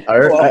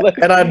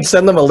 And I'd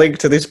send them a link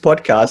to this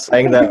podcast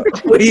saying that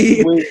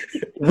we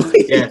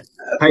Yeah.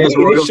 Pay us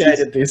royalties.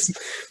 initiated this.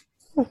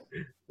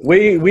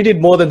 We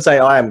did more than say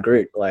I am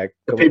Groot. Like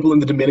The people in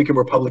the Dominican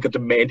Republic are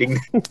demanding.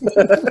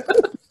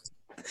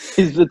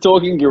 Is the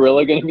talking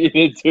gorilla going to be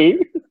there too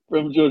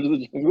from George of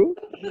the Jungle?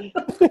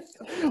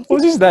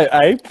 What's his name?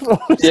 Ape?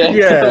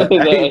 Yeah,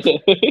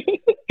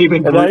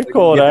 Even An Groot ape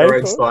called get their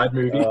Ape. own side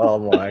movie. Oh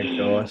my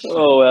gosh.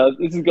 Oh wow,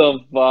 this has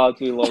gone far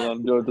too long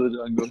on George of the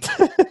Jungle.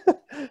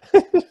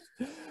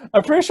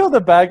 I'm pretty sure the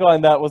bad guy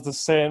in that was the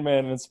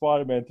Sandman in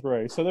Spider-Man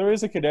 3. So there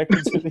is a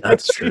connection to the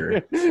That's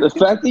true. The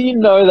fact that you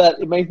know that,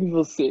 it makes me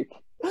feel sick.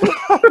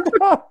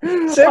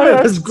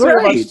 Sandman was Too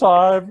great. much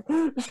time.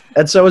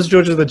 And so was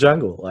George of the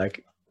Jungle.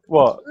 Like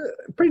What?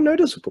 pretty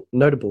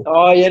notable.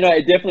 Oh yeah, no,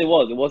 it definitely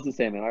was. It was the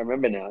Sandman. I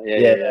remember now.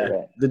 Yeah.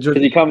 The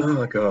Because he comes, Oh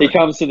my god. he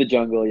comes to the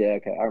jungle. Yeah,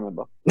 okay, I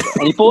remember.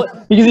 And he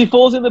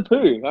falls in the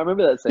poo. I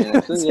remember that scene.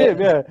 That's Actually.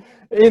 him, yeah.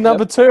 In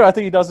number 2, I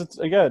think he does it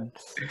again.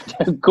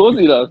 Of course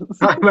he does.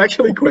 I'm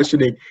actually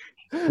questioning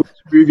which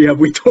movie have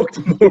we talked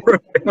more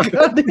about?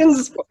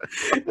 Guardians or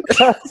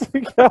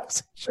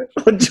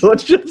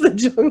George of the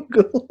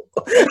Jungle.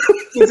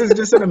 This is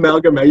just an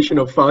amalgamation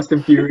of Fast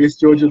and Furious,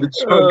 George of the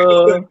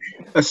Jungle,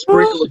 a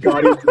sprinkle of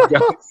Guardians of the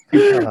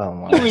Galaxy. Oh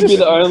my We'd be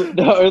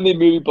the only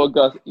movie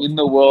podcast in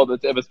the world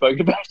that's ever spoken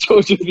about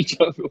George of the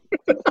Jungle.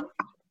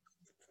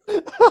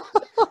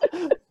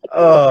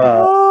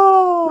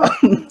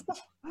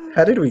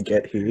 How did we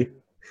get here?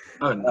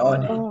 Oh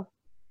no.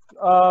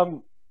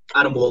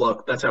 Adam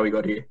Warlock, that's how we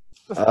got here.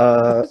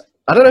 I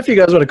don't know if you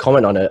guys want to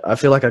comment on it. I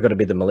feel like I got to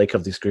be the Malik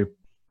of this group.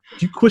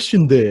 Do you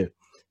question their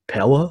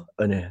power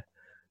and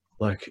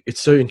like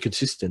it's so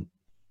inconsistent?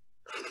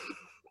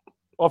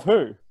 Of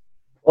who?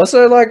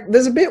 Also, like,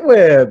 there's a bit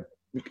where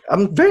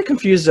I'm very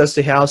confused as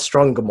to how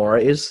strong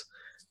Gamora is,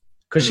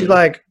 because she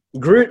like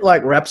Groot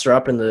like wraps her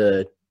up in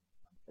the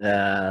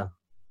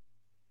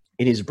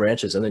in his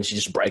branches, and then she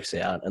just breaks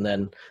out, and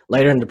then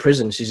later in the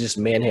prison, she's just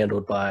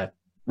manhandled by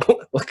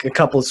like a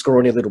couple of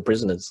scrawny little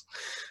prisoners.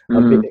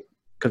 I'm a bit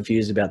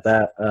confused about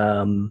that.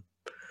 I'm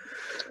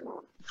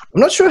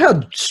not sure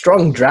how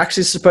strong Drax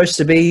is supposed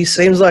to be. He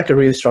seems like a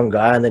really strong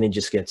guy, and then he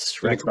just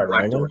gets wrecked by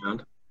Ronan.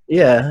 Around.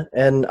 Yeah,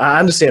 and I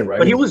understand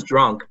Ronan. But he was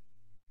drunk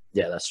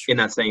Yeah, that's true. in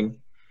that scene.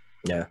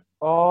 Yeah.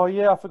 Oh,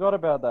 yeah, I forgot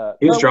about that.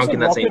 He was drunk in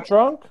that Rocket scene.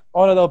 drunk?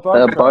 Oh, no, they were both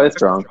They're drunk. both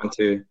drunk.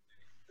 Too.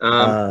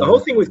 The whole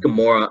thing with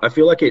Gamora, I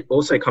feel like it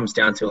also comes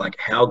down to like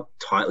how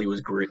tightly was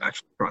Groot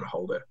actually trying to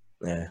hold her.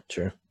 Yeah,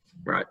 true.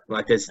 Right.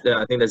 Like I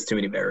think there's too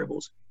many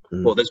variables.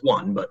 Well, there's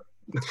one, but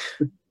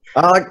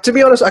To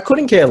be honest, I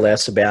couldn't care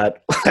less about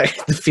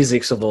like the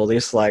physics of all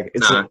this. Like,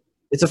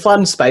 it's a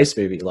fun space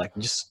movie. Like,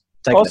 just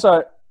take it.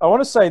 Also, I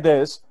want to say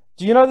this.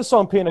 Do you know the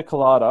song Pina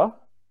Colada?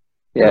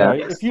 Yeah. You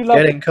know, if you love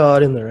Getting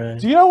caught in the rain.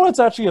 Do you know what it's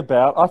actually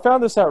about? I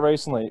found this out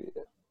recently.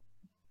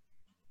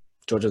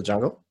 George of the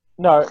Jungle?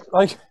 No,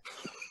 like,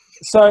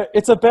 so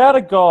it's about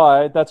a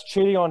guy that's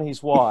cheating on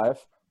his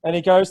wife, and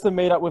he goes to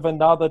meet up with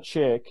another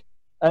chick,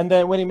 and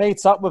then when he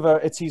meets up with her,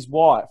 it's his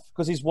wife,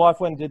 because his wife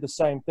went and did the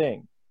same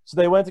thing.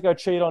 So they went to go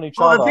cheat on each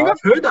other. I think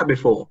I've heard that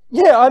before.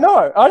 Yeah, I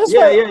know.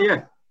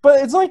 Yeah.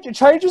 But it's like, it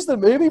changes the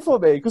movie for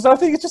me, because I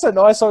think it's just a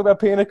nice song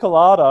about Pina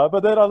Colada,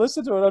 but then I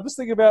listen to it, I'm just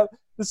thinking about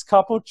this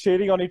couple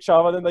cheating on each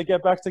other, then they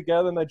get back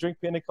together and they drink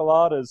Pina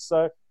Coladas.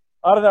 So,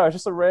 I don't know, it's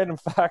just a random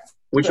fact.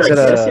 Which I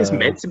guess is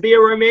meant to be a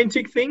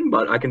romantic thing,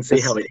 but I can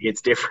see how it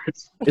hits different.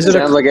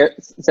 Sounds like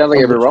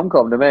every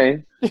rom-com to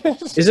me.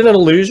 Is it an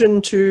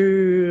allusion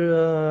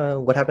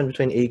to what happened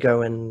between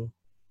Ego and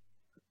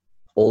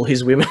all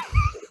his women?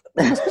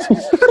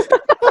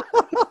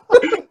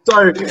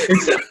 So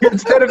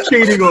instead of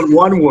cheating on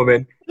one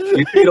woman,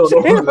 you cheat on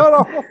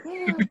all of them.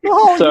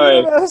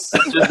 Sorry,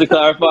 just to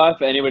clarify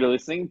for anybody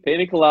listening,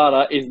 Pina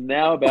Colada is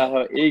now about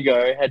her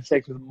ego had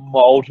sex with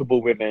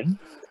multiple women.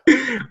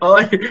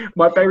 My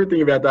favorite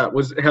thing about that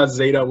was how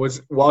Zeta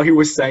was, while he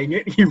was saying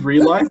it, he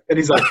realized and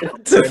he's like, you're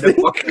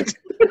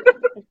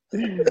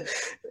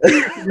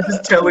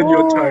just telling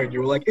your tone.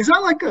 You were like, is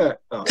that like a...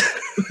 Oh.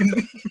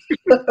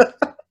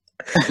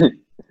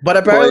 But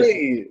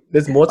apparently,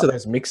 there's more to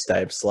those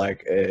mixtapes.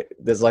 Like,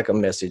 there's like a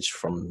message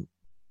from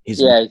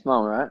his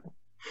mom, right?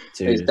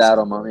 His to dad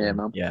or mom, yeah,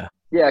 mom. Yeah.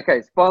 Yeah.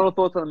 Okay. So final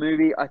thoughts on the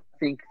movie. I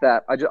think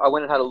that I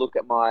went and had a look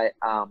at my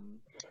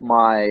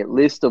my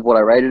list of what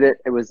I rated it.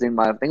 It was in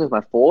I think it was my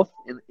fourth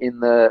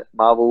in the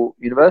Marvel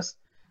universe.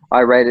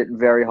 I rate it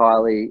very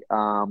highly.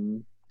 I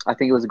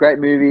think it was a great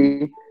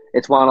movie.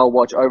 It's one I'll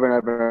watch over and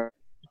over.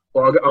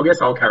 Well, I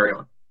guess I'll carry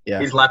on.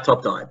 Yeah. His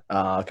laptop died.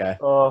 Okay.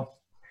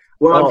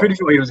 Well, I'm pretty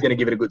sure he was going to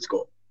give it a good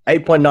score.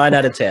 8.9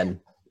 out of 10,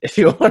 if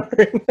you're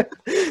wondering.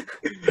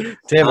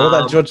 Damn, all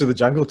that George of the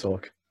Jungle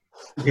talk.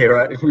 Yeah,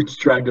 right. We just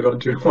dragged it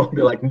onto him. I'll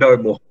be like, no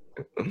more.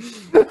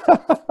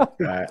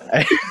 Right.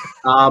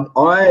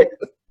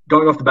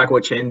 Going off the back of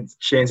what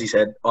Shanzi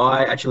said,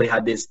 I actually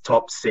had this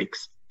top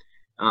 6.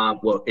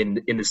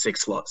 In the 6th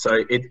slot.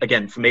 So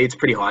again, for me, it's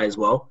pretty high as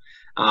well.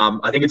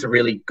 I think it's a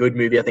really good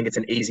movie. I think it's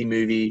an easy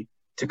movie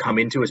to come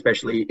into,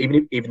 especially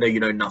even though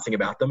you know nothing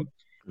about them.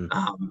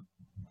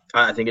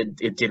 I think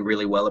it did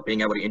really well at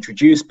being able to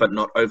introduce, but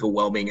not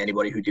overwhelming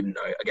anybody who didn't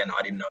know. Again, I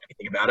didn't know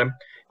anything about him,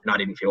 and I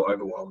didn't feel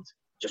overwhelmed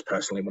just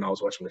personally when I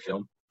was watching the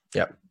film.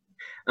 Yep.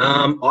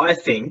 I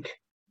think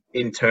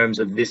in terms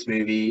of this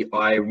movie,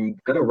 I'm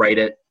going to rate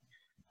it.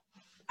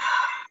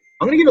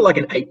 I'm going to give it like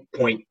an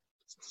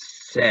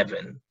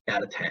 8.7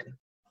 out of 10.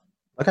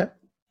 Okay.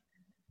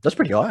 That's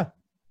pretty high.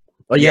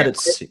 Oh, yeah.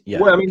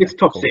 Well, I mean, it's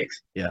top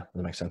 6. Yeah,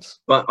 that makes sense.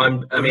 But I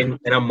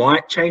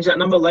might change that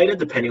number later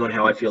depending on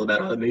how I feel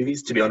about other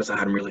movies. To be honest, I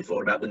hadn't really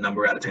thought about the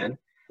number out of 10.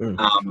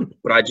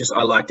 But I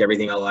liked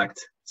everything. I liked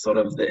sort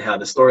of how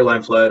the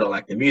storyline flowed. I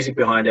liked the music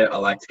behind it. I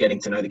liked getting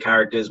to know the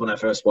characters when I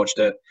first watched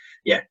it.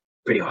 Yeah,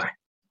 pretty high.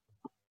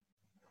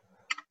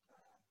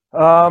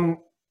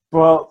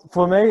 Well,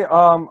 for me,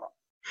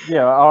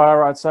 yeah, all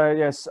right. So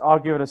yes, I'll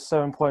give it a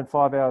 7.5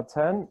 out of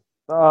 10.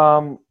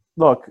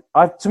 Look,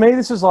 to me,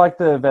 this is like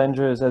the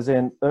Avengers, as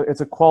in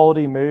it's a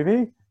quality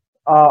movie.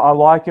 I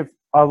like it.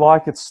 I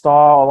like its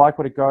style. I like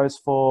what it goes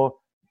for.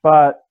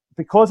 But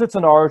because it's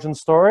an origin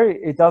story,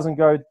 it doesn't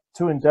go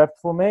too in depth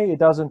for me. It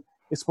doesn't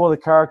explore the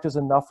characters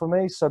enough for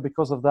me. So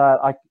because of that,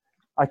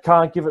 I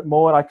can't give it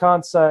more. And I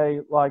can't say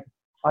like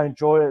I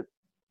enjoy it.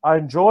 I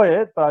enjoy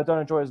it, but I don't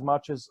enjoy it as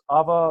much as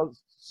other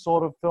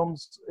sort of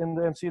films in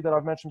the MCU that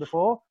I've mentioned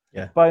before.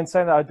 Yeah. But in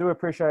saying that, I do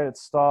appreciate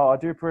its style. I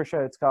do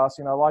appreciate its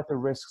casting. I like the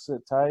risks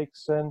it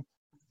takes. And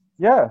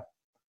yeah.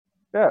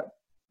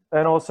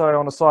 And also,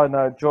 on a side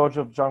note, George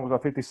of the Jungle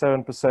got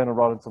 57% of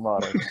Rotten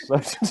Tomatoes.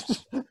 So.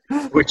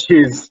 Which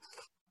is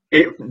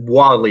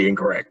wildly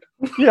incorrect.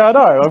 Yeah, I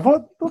know.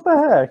 What the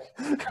heck?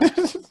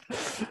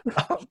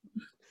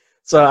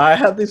 So I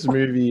have this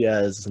movie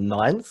as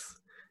 9th.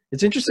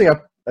 It's interesting. I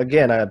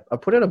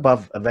put it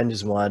above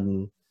Avengers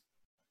 1.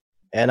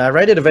 And I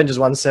rated Avengers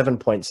 1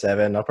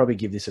 7.7. I'll probably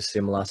give this a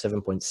similar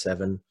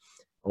 7.7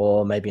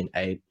 or maybe an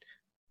 8.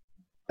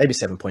 Maybe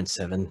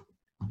 7.7.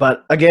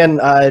 But again,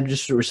 I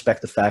just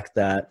respect the fact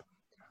that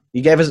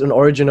he gave us an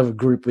origin of a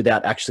group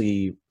without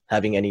actually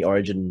having any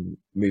origin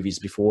movies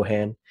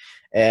beforehand.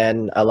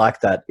 And I like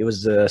that. It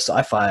was a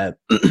sci-fi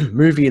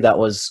movie that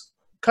was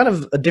kind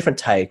of a different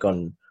take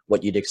on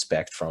what you'd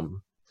expect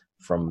from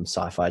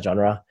sci-fi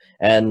genre.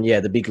 And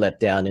yeah, the big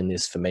letdown in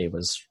this for me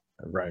was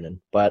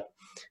Ronan. But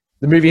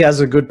the movie has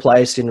a good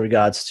place in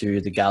regards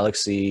to the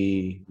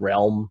galaxy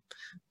realm.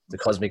 The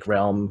cosmic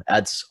realm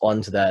adds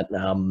on to that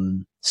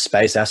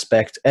space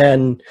aspect.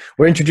 And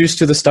we're introduced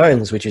to the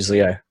stones, which is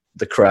the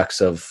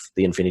crux of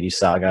the Infinity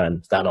Saga,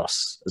 and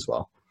Thanos as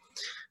well.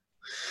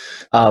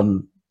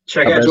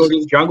 Check out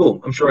George's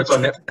Jungle. I'm sure it's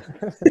on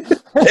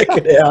Netflix. Check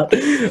it out.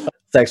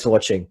 Thanks for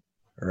watching.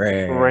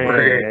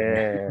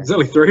 There's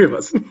only 3 of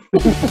us.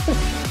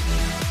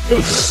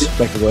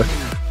 Back to work.